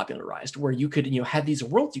Myst had popularized where you could, have these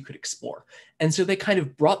worlds you could explore. And so they kind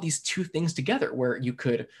of brought these two things together where you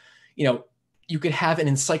could, you could have an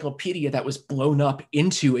encyclopedia that was blown up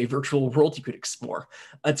into a virtual world you could explore.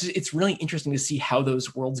 It's really interesting to see how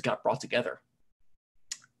those worlds got brought together.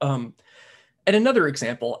 And another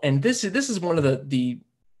example, and this is one of the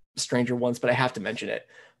stranger ones, but I have to mention it.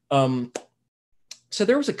 So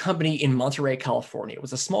there was a company in Monterey, California. It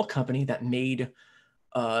was a small company that made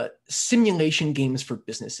simulation games for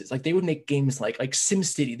businesses. Like they would make games like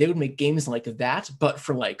SimCity. They would make games like that, but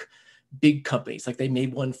for like big companies. Like they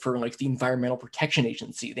made one for like the Environmental Protection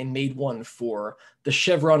Agency. They made one for the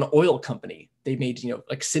Chevron Oil Company. They made,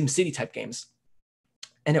 like SimCity type games.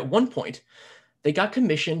 And at one point, they got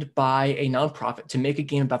commissioned by a nonprofit to make a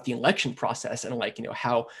game about the election process and like,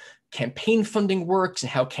 how campaign funding works and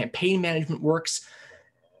how campaign management works.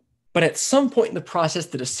 But at some point in the process,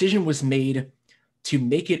 the decision was made to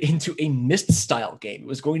make it into a Myst style game. It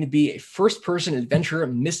was going to be a first-person adventure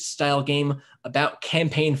Myst style game about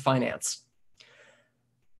campaign finance.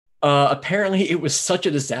 Apparently, it was such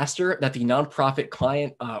a disaster that the nonprofit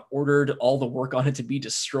client ordered all the work on it to be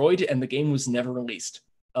destroyed, and the game was never released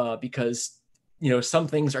because, some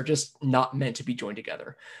things are just not meant to be joined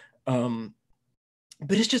together.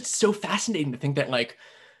 But it's just so fascinating to think that like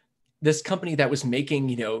this company that was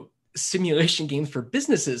making, simulation games for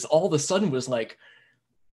businesses all of a sudden was like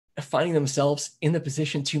finding themselves in the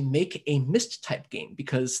position to make a Myst type game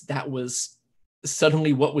because that was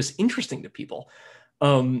suddenly what was interesting to people.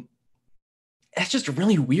 It's just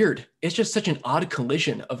really weird. It's just such an odd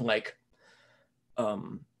collision of like, I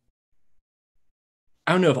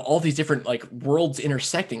don't know, of all these different like worlds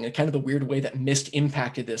intersecting and kind of the weird way that Myst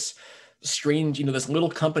impacted this strange, this little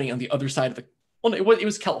company on the other side of the, well, it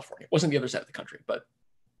was California. It wasn't the other side of the country, but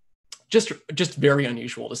just very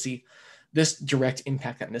unusual to see this direct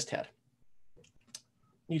impact that Myst had.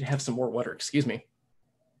 Need to have some more water, excuse me.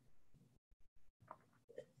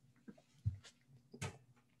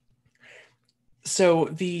 So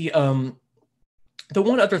the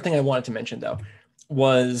one other thing I wanted to mention though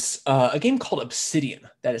was a game called Obsidian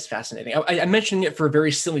that is fascinating. I mentioned it for a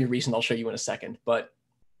very silly reason I'll show you in a second, but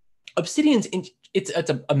Obsidian's it's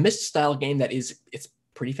a Myst style game that it's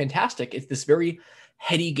pretty fantastic. It's this very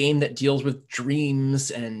heady game that deals with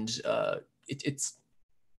dreams, and it's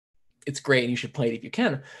great, and you should play it if you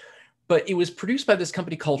can. But it was produced by this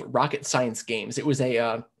company called Rocket Science Games. It was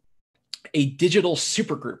a digital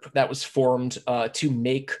supergroup that was formed to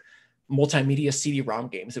make multimedia CD-ROM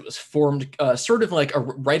games. It was formed sort of like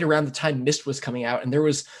right around the time Myst was coming out, and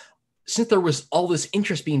since there was all this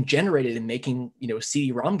interest being generated in making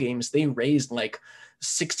CD-ROM games, they raised like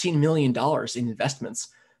 $16 million in investments.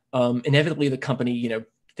 Inevitably, the company,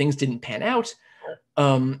 things didn't pan out.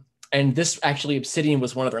 And this actually, Obsidian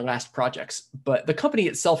was one of their last projects. But the company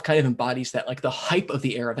itself kind of embodies that, like the hype of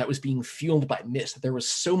the era that was being fueled by Myst. There was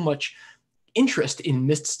so much interest in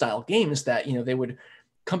Myst-style games that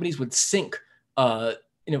companies would sink,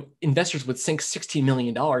 investors would sink $16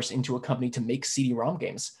 million into a company to make CD-ROM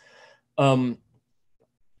games. But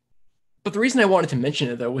the reason I wanted to mention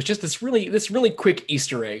it though was just this really quick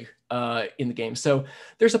Easter egg in the game. So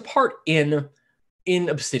there's a part in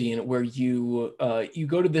Obsidian where you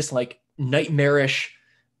go to this like nightmarish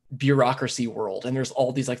bureaucracy world, and there's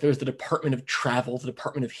all these there's the Department of Travel, the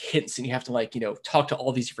Department of Hints, and you have to talk to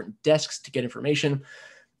all these different desks to get information.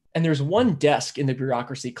 And there's one desk in the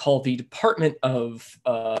bureaucracy called the Department of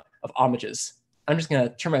Homages. I'm just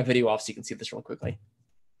gonna turn my video off so you can see this real quickly.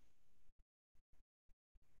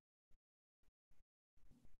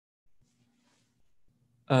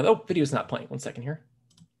 Video's not playing. 1 second here.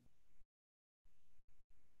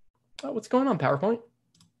 Oh, what's going on, PowerPoint?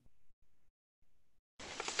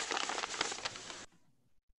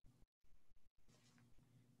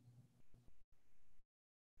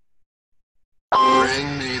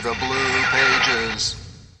 Bring me the blue pages.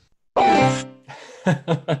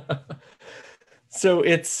 So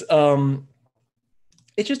it's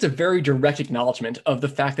just a very direct acknowledgement of the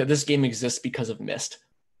fact that this game exists because of Myst.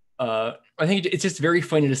 I think it's just very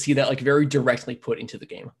funny to see that very directly put into the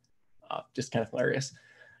game. Just kind of hilarious.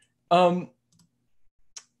 And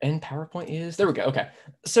PowerPoint is, there we go. Okay.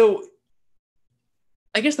 So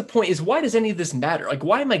I guess the point is, why does any of this matter?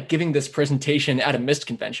 Why am I giving this presentation at a Myst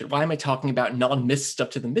convention? Why am I talking about non-Myst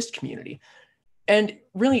stuff to the Myst community? And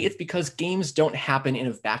really, it's because games don't happen in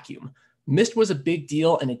a vacuum. Myst was a big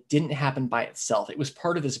deal, and it didn't happen by itself. It was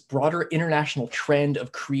part of this broader international trend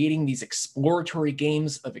of creating these exploratory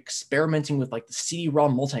games, of experimenting with the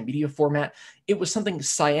CD-ROM multimedia format. It was something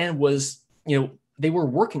Cyan was, they were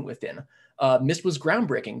working within. Myst was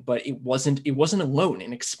groundbreaking, but it wasn't alone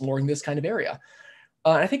in exploring this kind of area.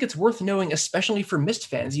 I think it's worth knowing, especially for Myst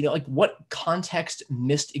fans, what context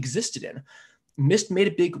Myst existed in. Myst made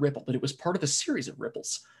a big ripple, but it was part of a series of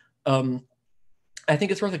ripples. I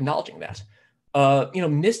think it's worth acknowledging that.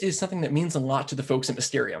 Myst is something that means a lot to the folks at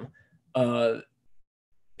Mysterium.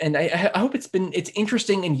 And I hope it's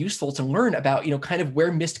interesting and useful to learn about, kind of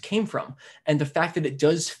where Myst came from, and the fact that it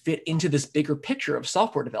does fit into this bigger picture of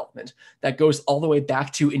software development that goes all the way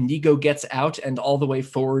back to Inigo Gets Out and all the way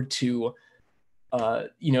forward to,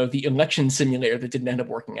 the election simulator that didn't end up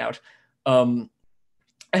working out.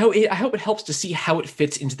 I hope it helps to see how it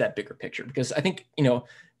fits into that bigger picture, because I think,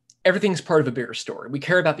 everything's part of a bigger story. We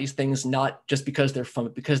care about these things not just because they're fun,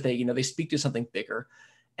 but because they speak to something bigger.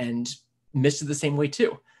 And Myst is the same way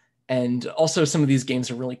too. And also, some of these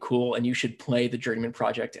games are really cool, and you should play the Journeyman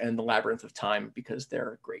Project and the Labyrinth of Time because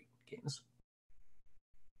they're great games.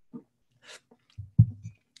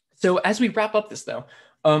 So as we wrap up this, though,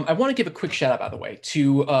 I want to give a quick shout out, by the way,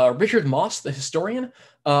 to Richard Moss, the historian.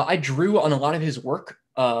 I drew on a lot of his work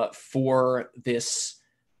for this.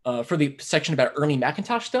 For the section about early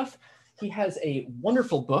Macintosh stuff. He has a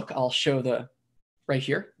wonderful book. I'll show right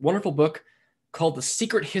here. Wonderful book called The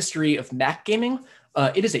Secret History of Mac Gaming.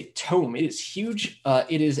 It is a tome. It is huge.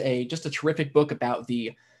 It is just a terrific book about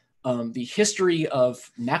the history of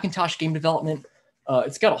Macintosh game development.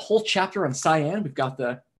 It's got a whole chapter on Cyan. We've got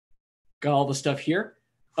all the stuff here.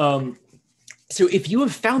 So if you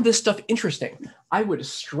have found this stuff interesting, I would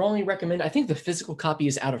strongly recommend, I think the physical copy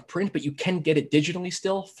is out of print, but you can get it digitally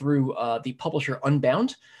still through the publisher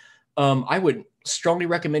Unbound. I would strongly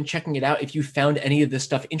recommend checking it out if you found any of this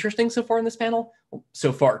stuff interesting so far in this panel. Well,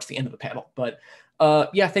 so far, it's the end of the panel. But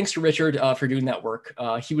yeah, thanks to Richard for doing that work.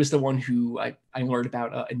 He was the one who I learned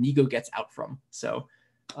about Inigo Gets Out from. So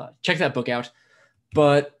check that book out.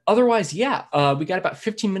 But otherwise, yeah, we got about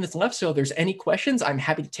 15 minutes left. So if there's any questions, I'm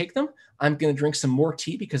happy to take them. I'm going to drink some more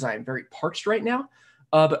tea because I'm very parched right now.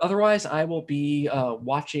 But otherwise, I will be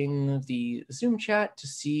watching the Zoom chat to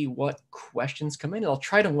see what questions come in. I'll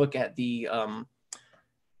try to look at the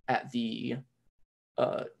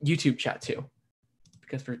YouTube chat too,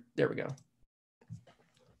 because there we go.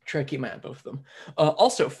 try to keep my eye on both of them.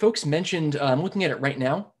 Also, folks mentioned, I'm looking at it right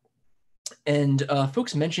now, and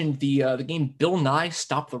folks mentioned the game Bill Nye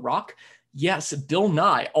Stop the Rock. Yes, Bill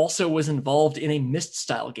Nye also was involved in a Myst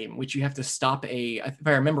style game, which you have to stop if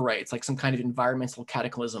I remember right, it's like some kind of environmental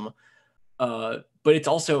cataclysm. But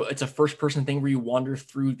it's a first person thing where you wander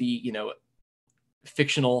through the,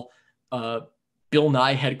 fictional Bill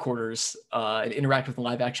Nye headquarters and interact with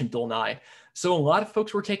live action Bill Nye. So a lot of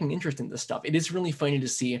folks were taking interest in this stuff. It is really funny to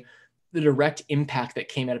see the direct impact that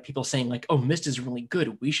came out of people saying like, oh, Myst is really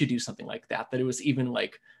good, we should do something like that. That it was even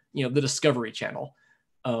like, the Discovery Channel.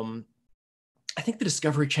 I think the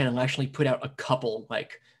Discovery Channel actually put out a couple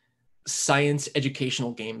like science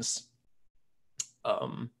educational games.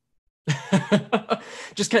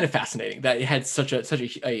 Just kind of fascinating that it had such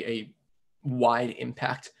a wide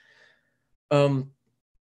impact.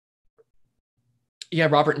 Yeah,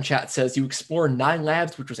 Robert in chat says you explore 9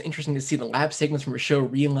 labs, which was interesting to see the lab segments from a show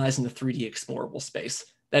realized in the 3D explorable space.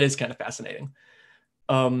 That is kind of fascinating.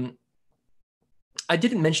 I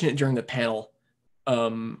didn't mention it during the panel,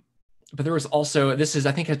 but there was also, I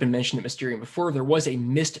think has been mentioned at Mysterium before, there was a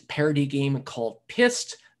Myst parody game called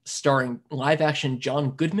Pissed, starring live-action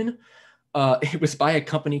John Goodman. It was by a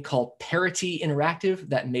company called Parity Interactive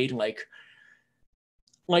that made like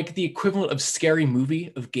the equivalent of Scary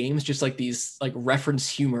Movie of games, just like these like reference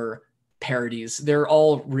humor parodies. They're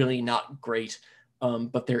all really not great,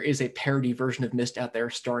 but there is a parody version of Myst out there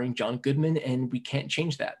starring John Goodman, and we can't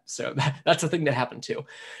change that. So that's a thing that happened too.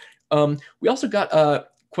 We also got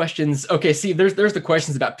questions. Okay, see, there's the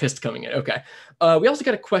questions about Pissed coming in. Okay. We also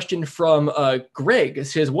got a question from Greg. It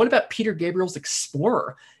says, what about Peter Gabriel's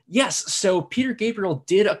Explorer? Yes, so Peter Gabriel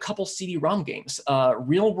did a couple CD-ROM games.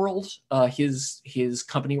 Real World, his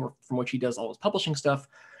company from which he does all his publishing stuff,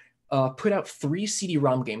 put out 3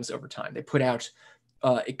 CD-ROM games over time. They put out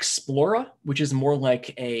Explorer, which is more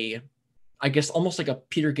like I guess almost like a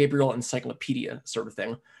Peter Gabriel encyclopedia sort of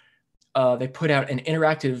thing. They put out an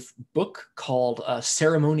interactive book called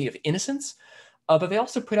Ceremony of Innocence. But they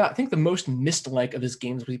also put out, I think the most Myst-like of his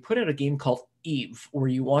games, was he put out a game called Eve, where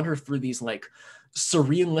you wander through these like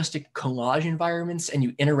surrealistic collage environments and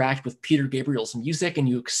you interact with Peter Gabriel's music and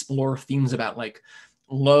you explore themes about like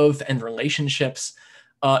love and relationships.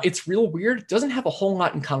 It's real weird. It doesn't have a whole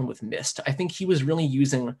lot in common with Myst. I think he was really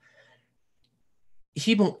using,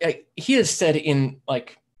 he has said in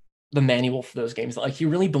like the manual for those games that like he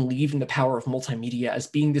really believed in the power of multimedia as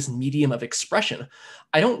being this medium of expression.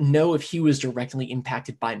 I don't know if he was directly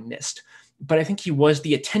impacted by Myst, but I think he was.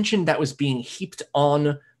 The attention that was being heaped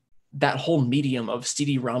on that whole medium of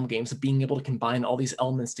CD-ROM games, of being able to combine all these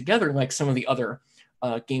elements together, like some of the other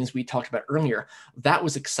games we talked about earlier, that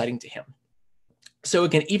was exciting to him. So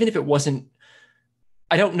again, even if it wasn't,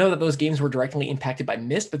 I don't know that those games were directly impacted by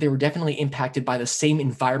Myst, but they were definitely impacted by the same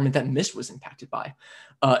environment that Myst was impacted by.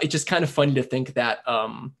 It's just kind of funny to think that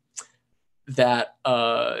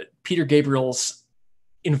Peter Gabriel's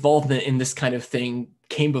involvement in this kind of thing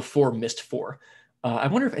came before Myst 4. I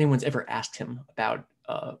wonder if anyone's ever asked him about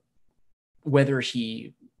whether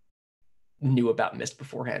he knew about Myst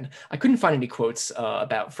beforehand. I couldn't find any quotes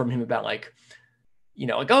from him about like,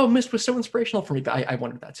 oh, Myst was so inspirational for me, but I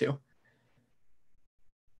wondered that too.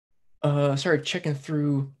 Sorry, checking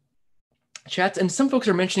through chats, and some folks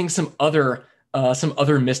are mentioning some other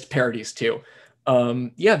Myst parodies too.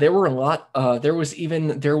 Yeah, there were a lot. There was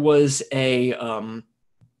a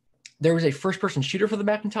first-person shooter for the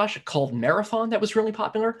Macintosh called Marathon that was really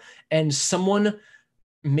popular, and someone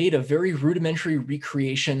made a very rudimentary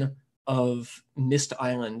recreation of Myst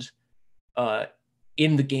Island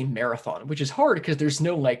in the game Marathon, which is hard because there's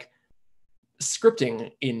no like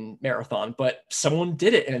scripting in Marathon, but someone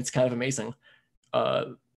did it and it's kind of amazing.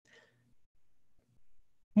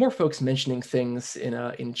 More folks mentioning things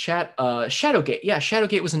in chat. Shadowgate, yeah,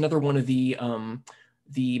 Shadowgate was another one of the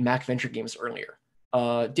Mac Venture games earlier.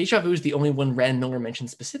 Deja Vu is the only one Rand Miller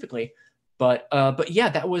mentioned specifically, but yeah,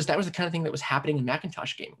 that was the kind of thing that was happening in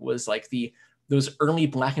Macintosh game, was like those early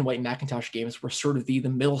black and white Macintosh games were sort of the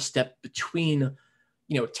middle step between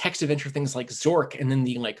text adventure things like Zork and then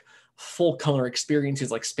the like full color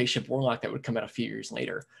experiences like Spaceship Warlock that would come out a few years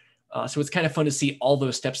later. So it's kind of fun to see all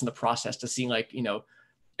those steps in the process, to see like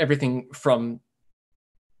everything from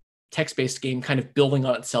text-based game kind of building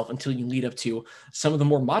on itself until you lead up to some of the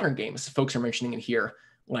more modern games folks are mentioning in here,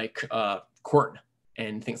 like Quern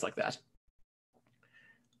and things like that.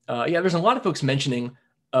 Yeah, there's a lot of folks mentioning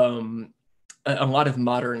a lot of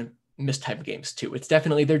modern Myst type of games too.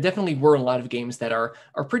 There definitely were a lot of games that are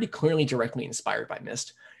pretty clearly directly inspired by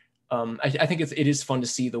Myst. I think it is fun to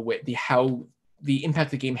see how the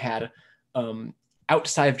impact the game had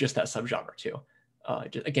outside of just that subgenre too.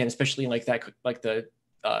 Again, especially like that, like the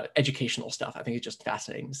educational stuff. I think it's just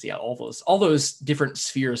fascinating to see how all those different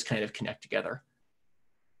spheres kind of connect together.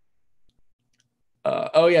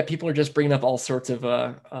 Oh yeah, people are just bringing up all sorts of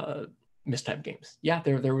Myst type games. Yeah,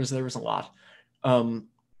 there was a lot.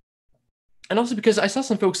 And also because I saw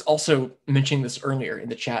some folks also mentioning this earlier in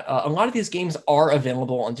the chat, a lot of these games are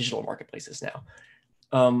available on digital marketplaces now.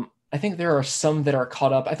 I think there are some that are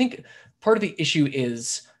caught up. I think part of the issue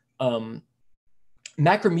is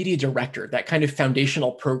Macromedia Director, that kind of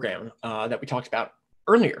foundational program that we talked about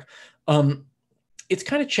earlier. It's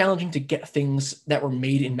kind of challenging to get things that were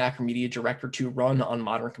made in Macromedia Director to run on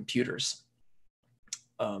modern computers.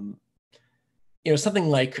 Something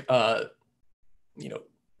like,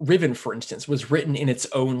 Riven, for instance, was written in its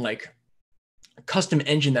own like custom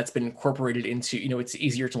engine that's been incorporated into, it's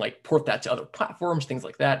easier to like port that to other platforms, things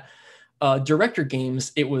like that. Director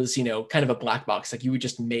games, it was, kind of a black box. Like you would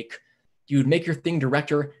make your thing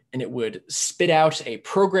Director and it would spit out a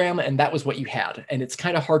program and that was what you had. And it's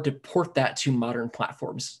kind of hard to port that to modern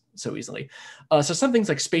platforms so easily. So some things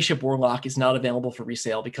like Spaceship Warlock is not available for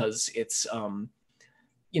resale because it's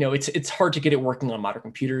hard to get it working on modern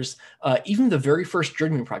computers. Even the very first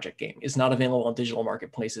Journeyman Project game is not available on digital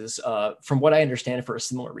marketplaces, from what I understand, for a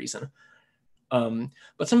similar reason.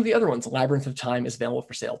 But some of the other ones, Labyrinth of Time, is available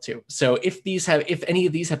for sale too. So if any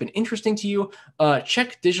of these have been interesting to you,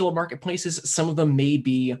 check digital marketplaces. Some of them may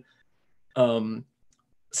be available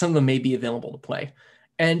to play.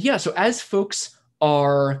 And yeah, so as folks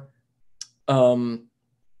are mentioning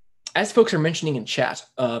in chat,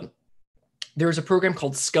 there's a program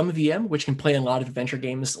called ScumVM, which can play a lot of adventure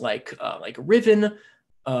games like Riven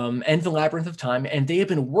and the Labyrinth of Time, and they have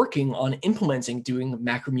been working on doing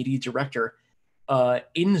Macromedia Director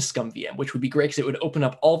in ScumVM, which would be great because it would open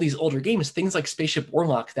up all these older games, things like Spaceship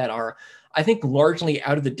Warlock that are, I think, largely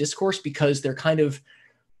out of the discourse because I'm going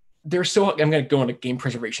to go into game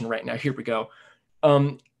preservation right now. Here we go.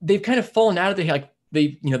 They've kind of fallen out of the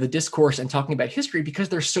discourse and talking about history because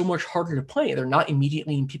they're so much harder to play. They're not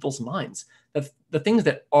immediately in people's minds. The things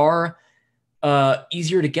that are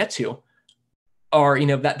easier to get to are,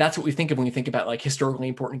 that's what we think of when we think about like historically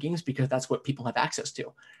important games, because that's what people have access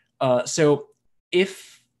to. So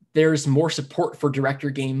if there's more support for Director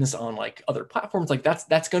games on like other platforms, like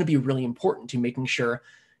that's going to be really important to making sure,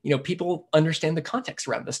 people understand the context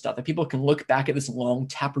around this stuff, that people can look back at this long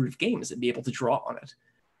taproot of games and be able to draw on it.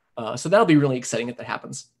 So that'll be really exciting if that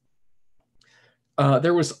happens.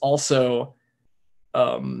 There was also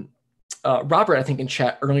Robert, I think in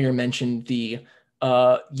chat earlier, mentioned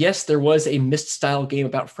yes, there was a Myst style game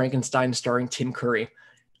about Frankenstein starring Tim Curry.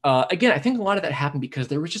 Again, I think a lot of that happened because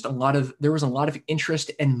there was a lot of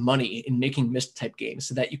interest and money in making Myst type games,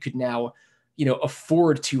 so that you could now,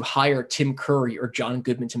 afford to hire Tim Curry or John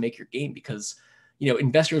Goodman to make your game, because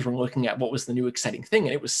investors were looking at what was the new exciting thing,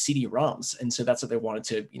 and it was CD-ROMs, and so that's what they wanted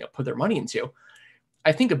to put their money into.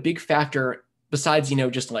 I think a big factor, besides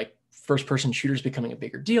just like first-person shooters becoming a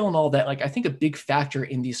bigger deal and all that, like I think a big factor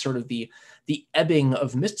in these sort of the ebbing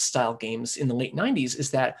of Myst style games in the late 90s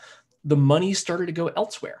is that the money started to go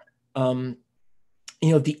elsewhere.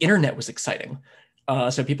 The internet was exciting.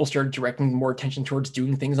 So people started directing more attention towards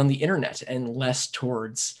doing things on the internet and less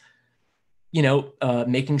towards,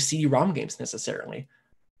 making CD-ROM games necessarily.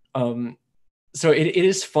 So it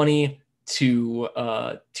is funny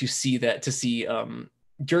to see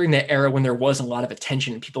during that era when there was a lot of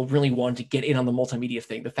attention and people really wanted to get in on the multimedia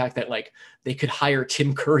thing, the fact that like they could hire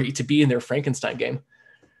Tim Curry to be in their Frankenstein game.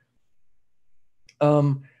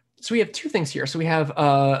 So we have two things here. So we have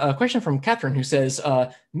a question from Catherine who says,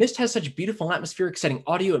 Myst has such beautiful atmospheric setting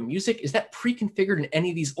audio and music. Is that pre-configured in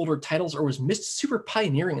any of these older titles, or was Myst super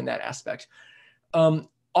pioneering in that aspect?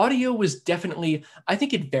 Audio was definitely, I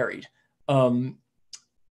think it varied.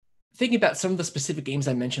 Thinking about some of the specific games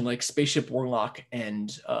I mentioned, like Spaceship Warlock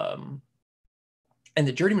and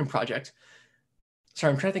the Journeyman Project.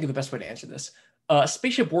 Sorry, I'm trying to think of the best way to answer this.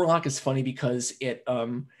 Spaceship Warlock is funny because it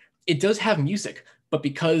does have music, but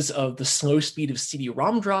because of the slow speed of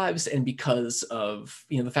CD-ROM drives and because of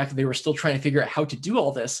the fact that they were still trying to figure out how to do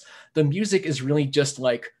all this, the music is really just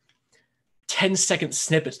like 10-second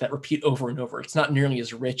snippets that repeat over and over. It's not nearly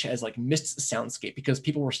as rich as like Myst's soundscape because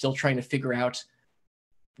people were still trying to figure out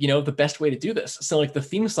the best way to do this. So like the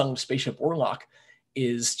theme song of Spaceship Warlock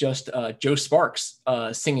is just Joe Sparks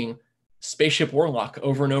singing Spaceship Warlock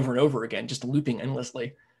over and over and over again, just looping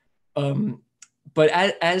endlessly. But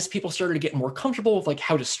as people started to get more comfortable with like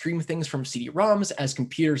how to stream things from CD-ROMs, as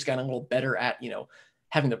computers got a little better at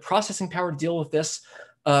having the processing power to deal with this,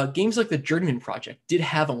 games like the Journeyman Project did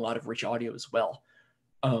have a lot of rich audio as well.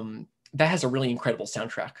 that has a really incredible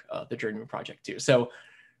soundtrack, the Journeyman Project too. So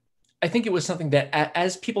I think it was something that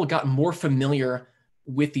as people got more familiar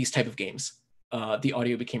with these type of games, the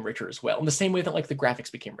audio became richer as well, in the same way that like the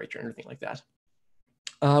graphics became richer and everything like that.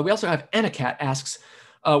 We also have Anacat asks,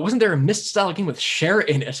 wasn't there a Myst style game with Cher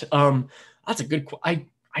in it? That's a good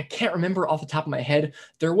I can't remember off the top of my head.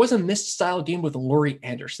 There was a Myst style game with Laurie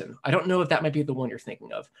Anderson. I don't know if that might be the one you're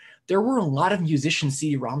thinking of. There were a lot of musician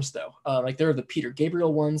CD-ROMs though. Like there are the Peter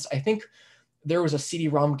Gabriel ones. I think there was a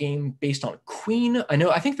CD-ROM game based on Queen.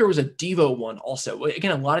 I think there was a Devo one also.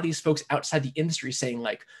 Again, a lot of these folks outside the industry saying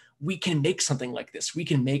like, we can make something like this. We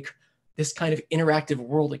can make this kind of interactive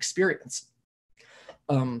world experience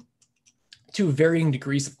to varying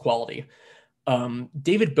degrees of quality.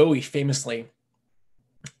 David Bowie famously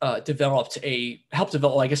helped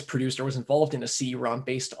develop, I guess produced or was involved in a CD-ROM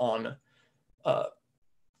based on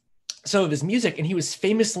some of his music, and he was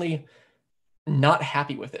famously not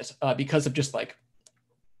happy with it because of just like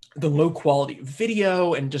the low quality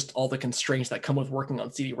video and just all the constraints that come with working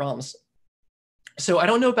on CD-ROMs. So I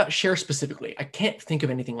don't know about Cher specifically. I can't think of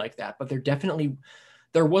anything like that, but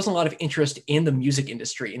there was a lot of interest in the music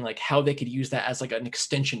industry and like how they could use that as like an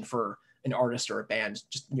extension for an artist or a band,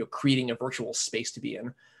 just creating a virtual space to be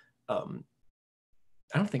in. I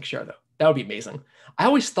don't think Cher though. That would be amazing. I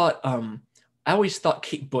always thought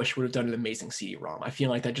Kate Bush would have done an amazing CD-ROM. I feel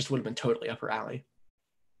like that just would have been totally up her alley.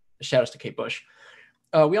 Shout outs to Kate Bush.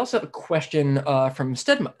 We also have a question from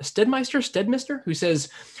Stedmeister, who says,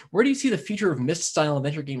 where do you see the future of Myst-style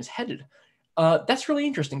adventure games headed? That's really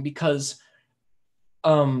interesting because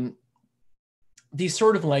these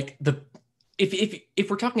sort of like if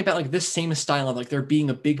we're talking about like this same style of like there being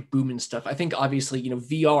a big boom and stuff, I think obviously,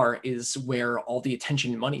 VR is where all the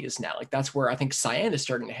attention and money is now. Like that's where I think Cyan is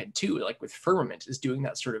starting to head too, like with Firmament is doing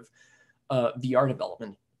that sort of VR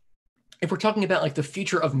development. If we're talking about like the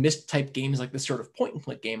future of Myst type games, like this sort of point and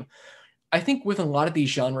click game, I think with a lot of these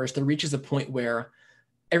genres, there reaches a point where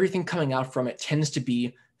everything coming out from it tends to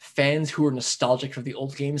be fans who are nostalgic for the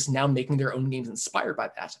old games now making their own games inspired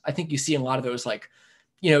by that. I think you see a lot of those like,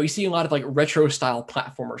 you see a lot of like retro style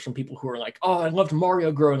platformers from people who are like, oh, I loved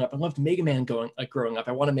Mario growing up. I loved Mega Man growing up.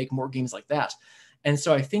 I want to make more games like that. And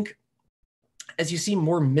so I think as you see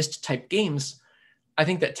more Myst type games, I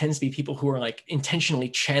think that tends to be people who are like intentionally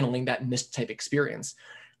channeling that Myst type experience.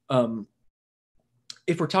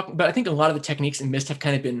 If we're talking, but I think a lot of the techniques in Myst have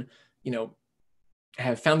kind of been,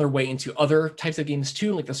 have found their way into other types of games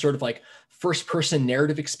too, like the sort of like first person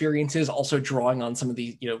narrative experiences, also drawing on some of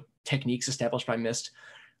the, techniques established by Myst.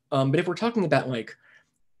 But if we're talking about like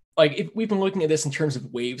if we've been looking at this in terms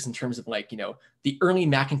of waves, in terms of like, the early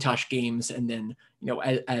Macintosh games, and then,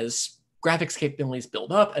 as graphics capabilities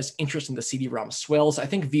build up, as interest in the CD-ROM swells, I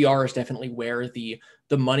think VR is definitely where the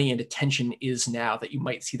money and attention is now, that you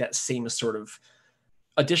might see that same sort of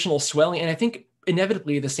additional swelling. And I think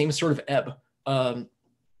inevitably the same sort of ebb.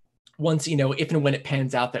 Once, if and when it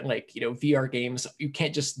pans out that like, VR games, you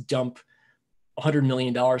can't just dump $100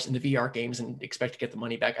 million into VR games and expect to get the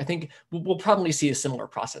money back. I think we'll probably see a similar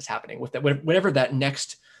process happening with that, whatever that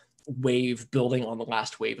next wave building on the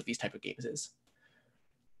last wave of these type of games is.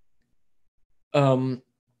 And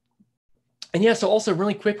yeah, so also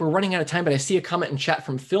really quick, we're running out of time, but I see a comment in chat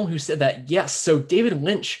from Phil who said that, yes, so David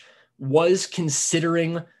Lynch was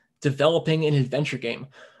considering developing an adventure game.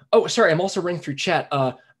 Oh, sorry, I'm also running through chat.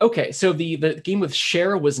 Okay, so the game with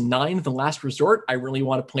Cher was 9, The Last Resort. I really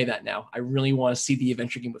want to play that now. I really want to see the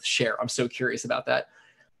adventure game with Cher. I'm so curious about that.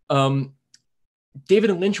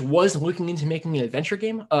 David Lynch was looking into making an adventure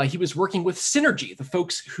game. He was working with Synergy, the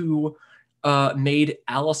folks who made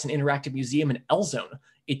Alice an Interactive Museum and L-Zone.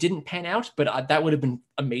 It didn't pan out, but that would have been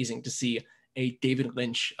amazing to see a David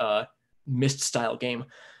Lynch Myst-style game.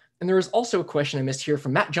 And there was also a question I missed here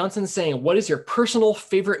from Matt Johnson saying, what is your personal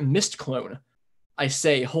favorite Myst clone? I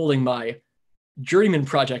say, holding my Journeyman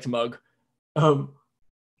Project mug. I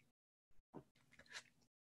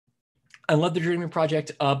love the Journeyman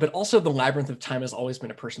Project, but also the Labyrinth of Time has always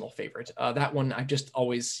been a personal favorite. That one, I've just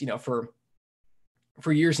always,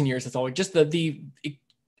 for years and years, it's always just the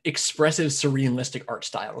expressive, surrealistic art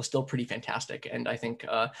style is still pretty fantastic. And I think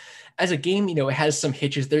as a game, it has some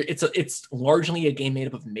hitches there. It's largely a game made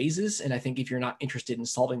up of mazes. And I think if you're not interested in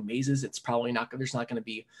solving mazes, it's probably there's not going to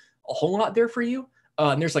be a whole lot there for you.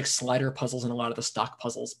 And there's like slider puzzles and a lot of the stock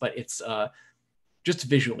puzzles, but it's just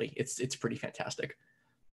visually, it's pretty fantastic.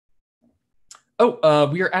 Oh,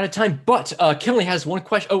 we are out of time, but Kinley has one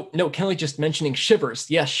question. Oh, no, Kinley just mentioning Shivers.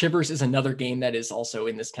 Yes, Shivers is another game that is also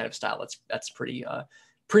in this kind of style. That's pretty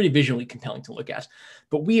visually compelling to look at.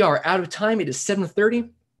 But we are out of time. It is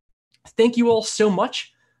 7:30. Thank you all so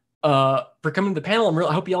much for coming to the panel.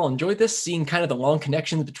 I hope you all enjoyed this, seeing kind of the long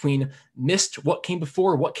connections between Myst, what came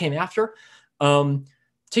before, what came after.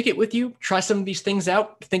 Take it with you, try some of these things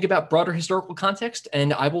out, think about broader historical context,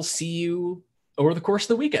 and I will see you over the course of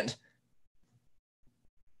the weekend.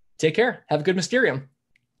 Take care. Have a good Mysterium.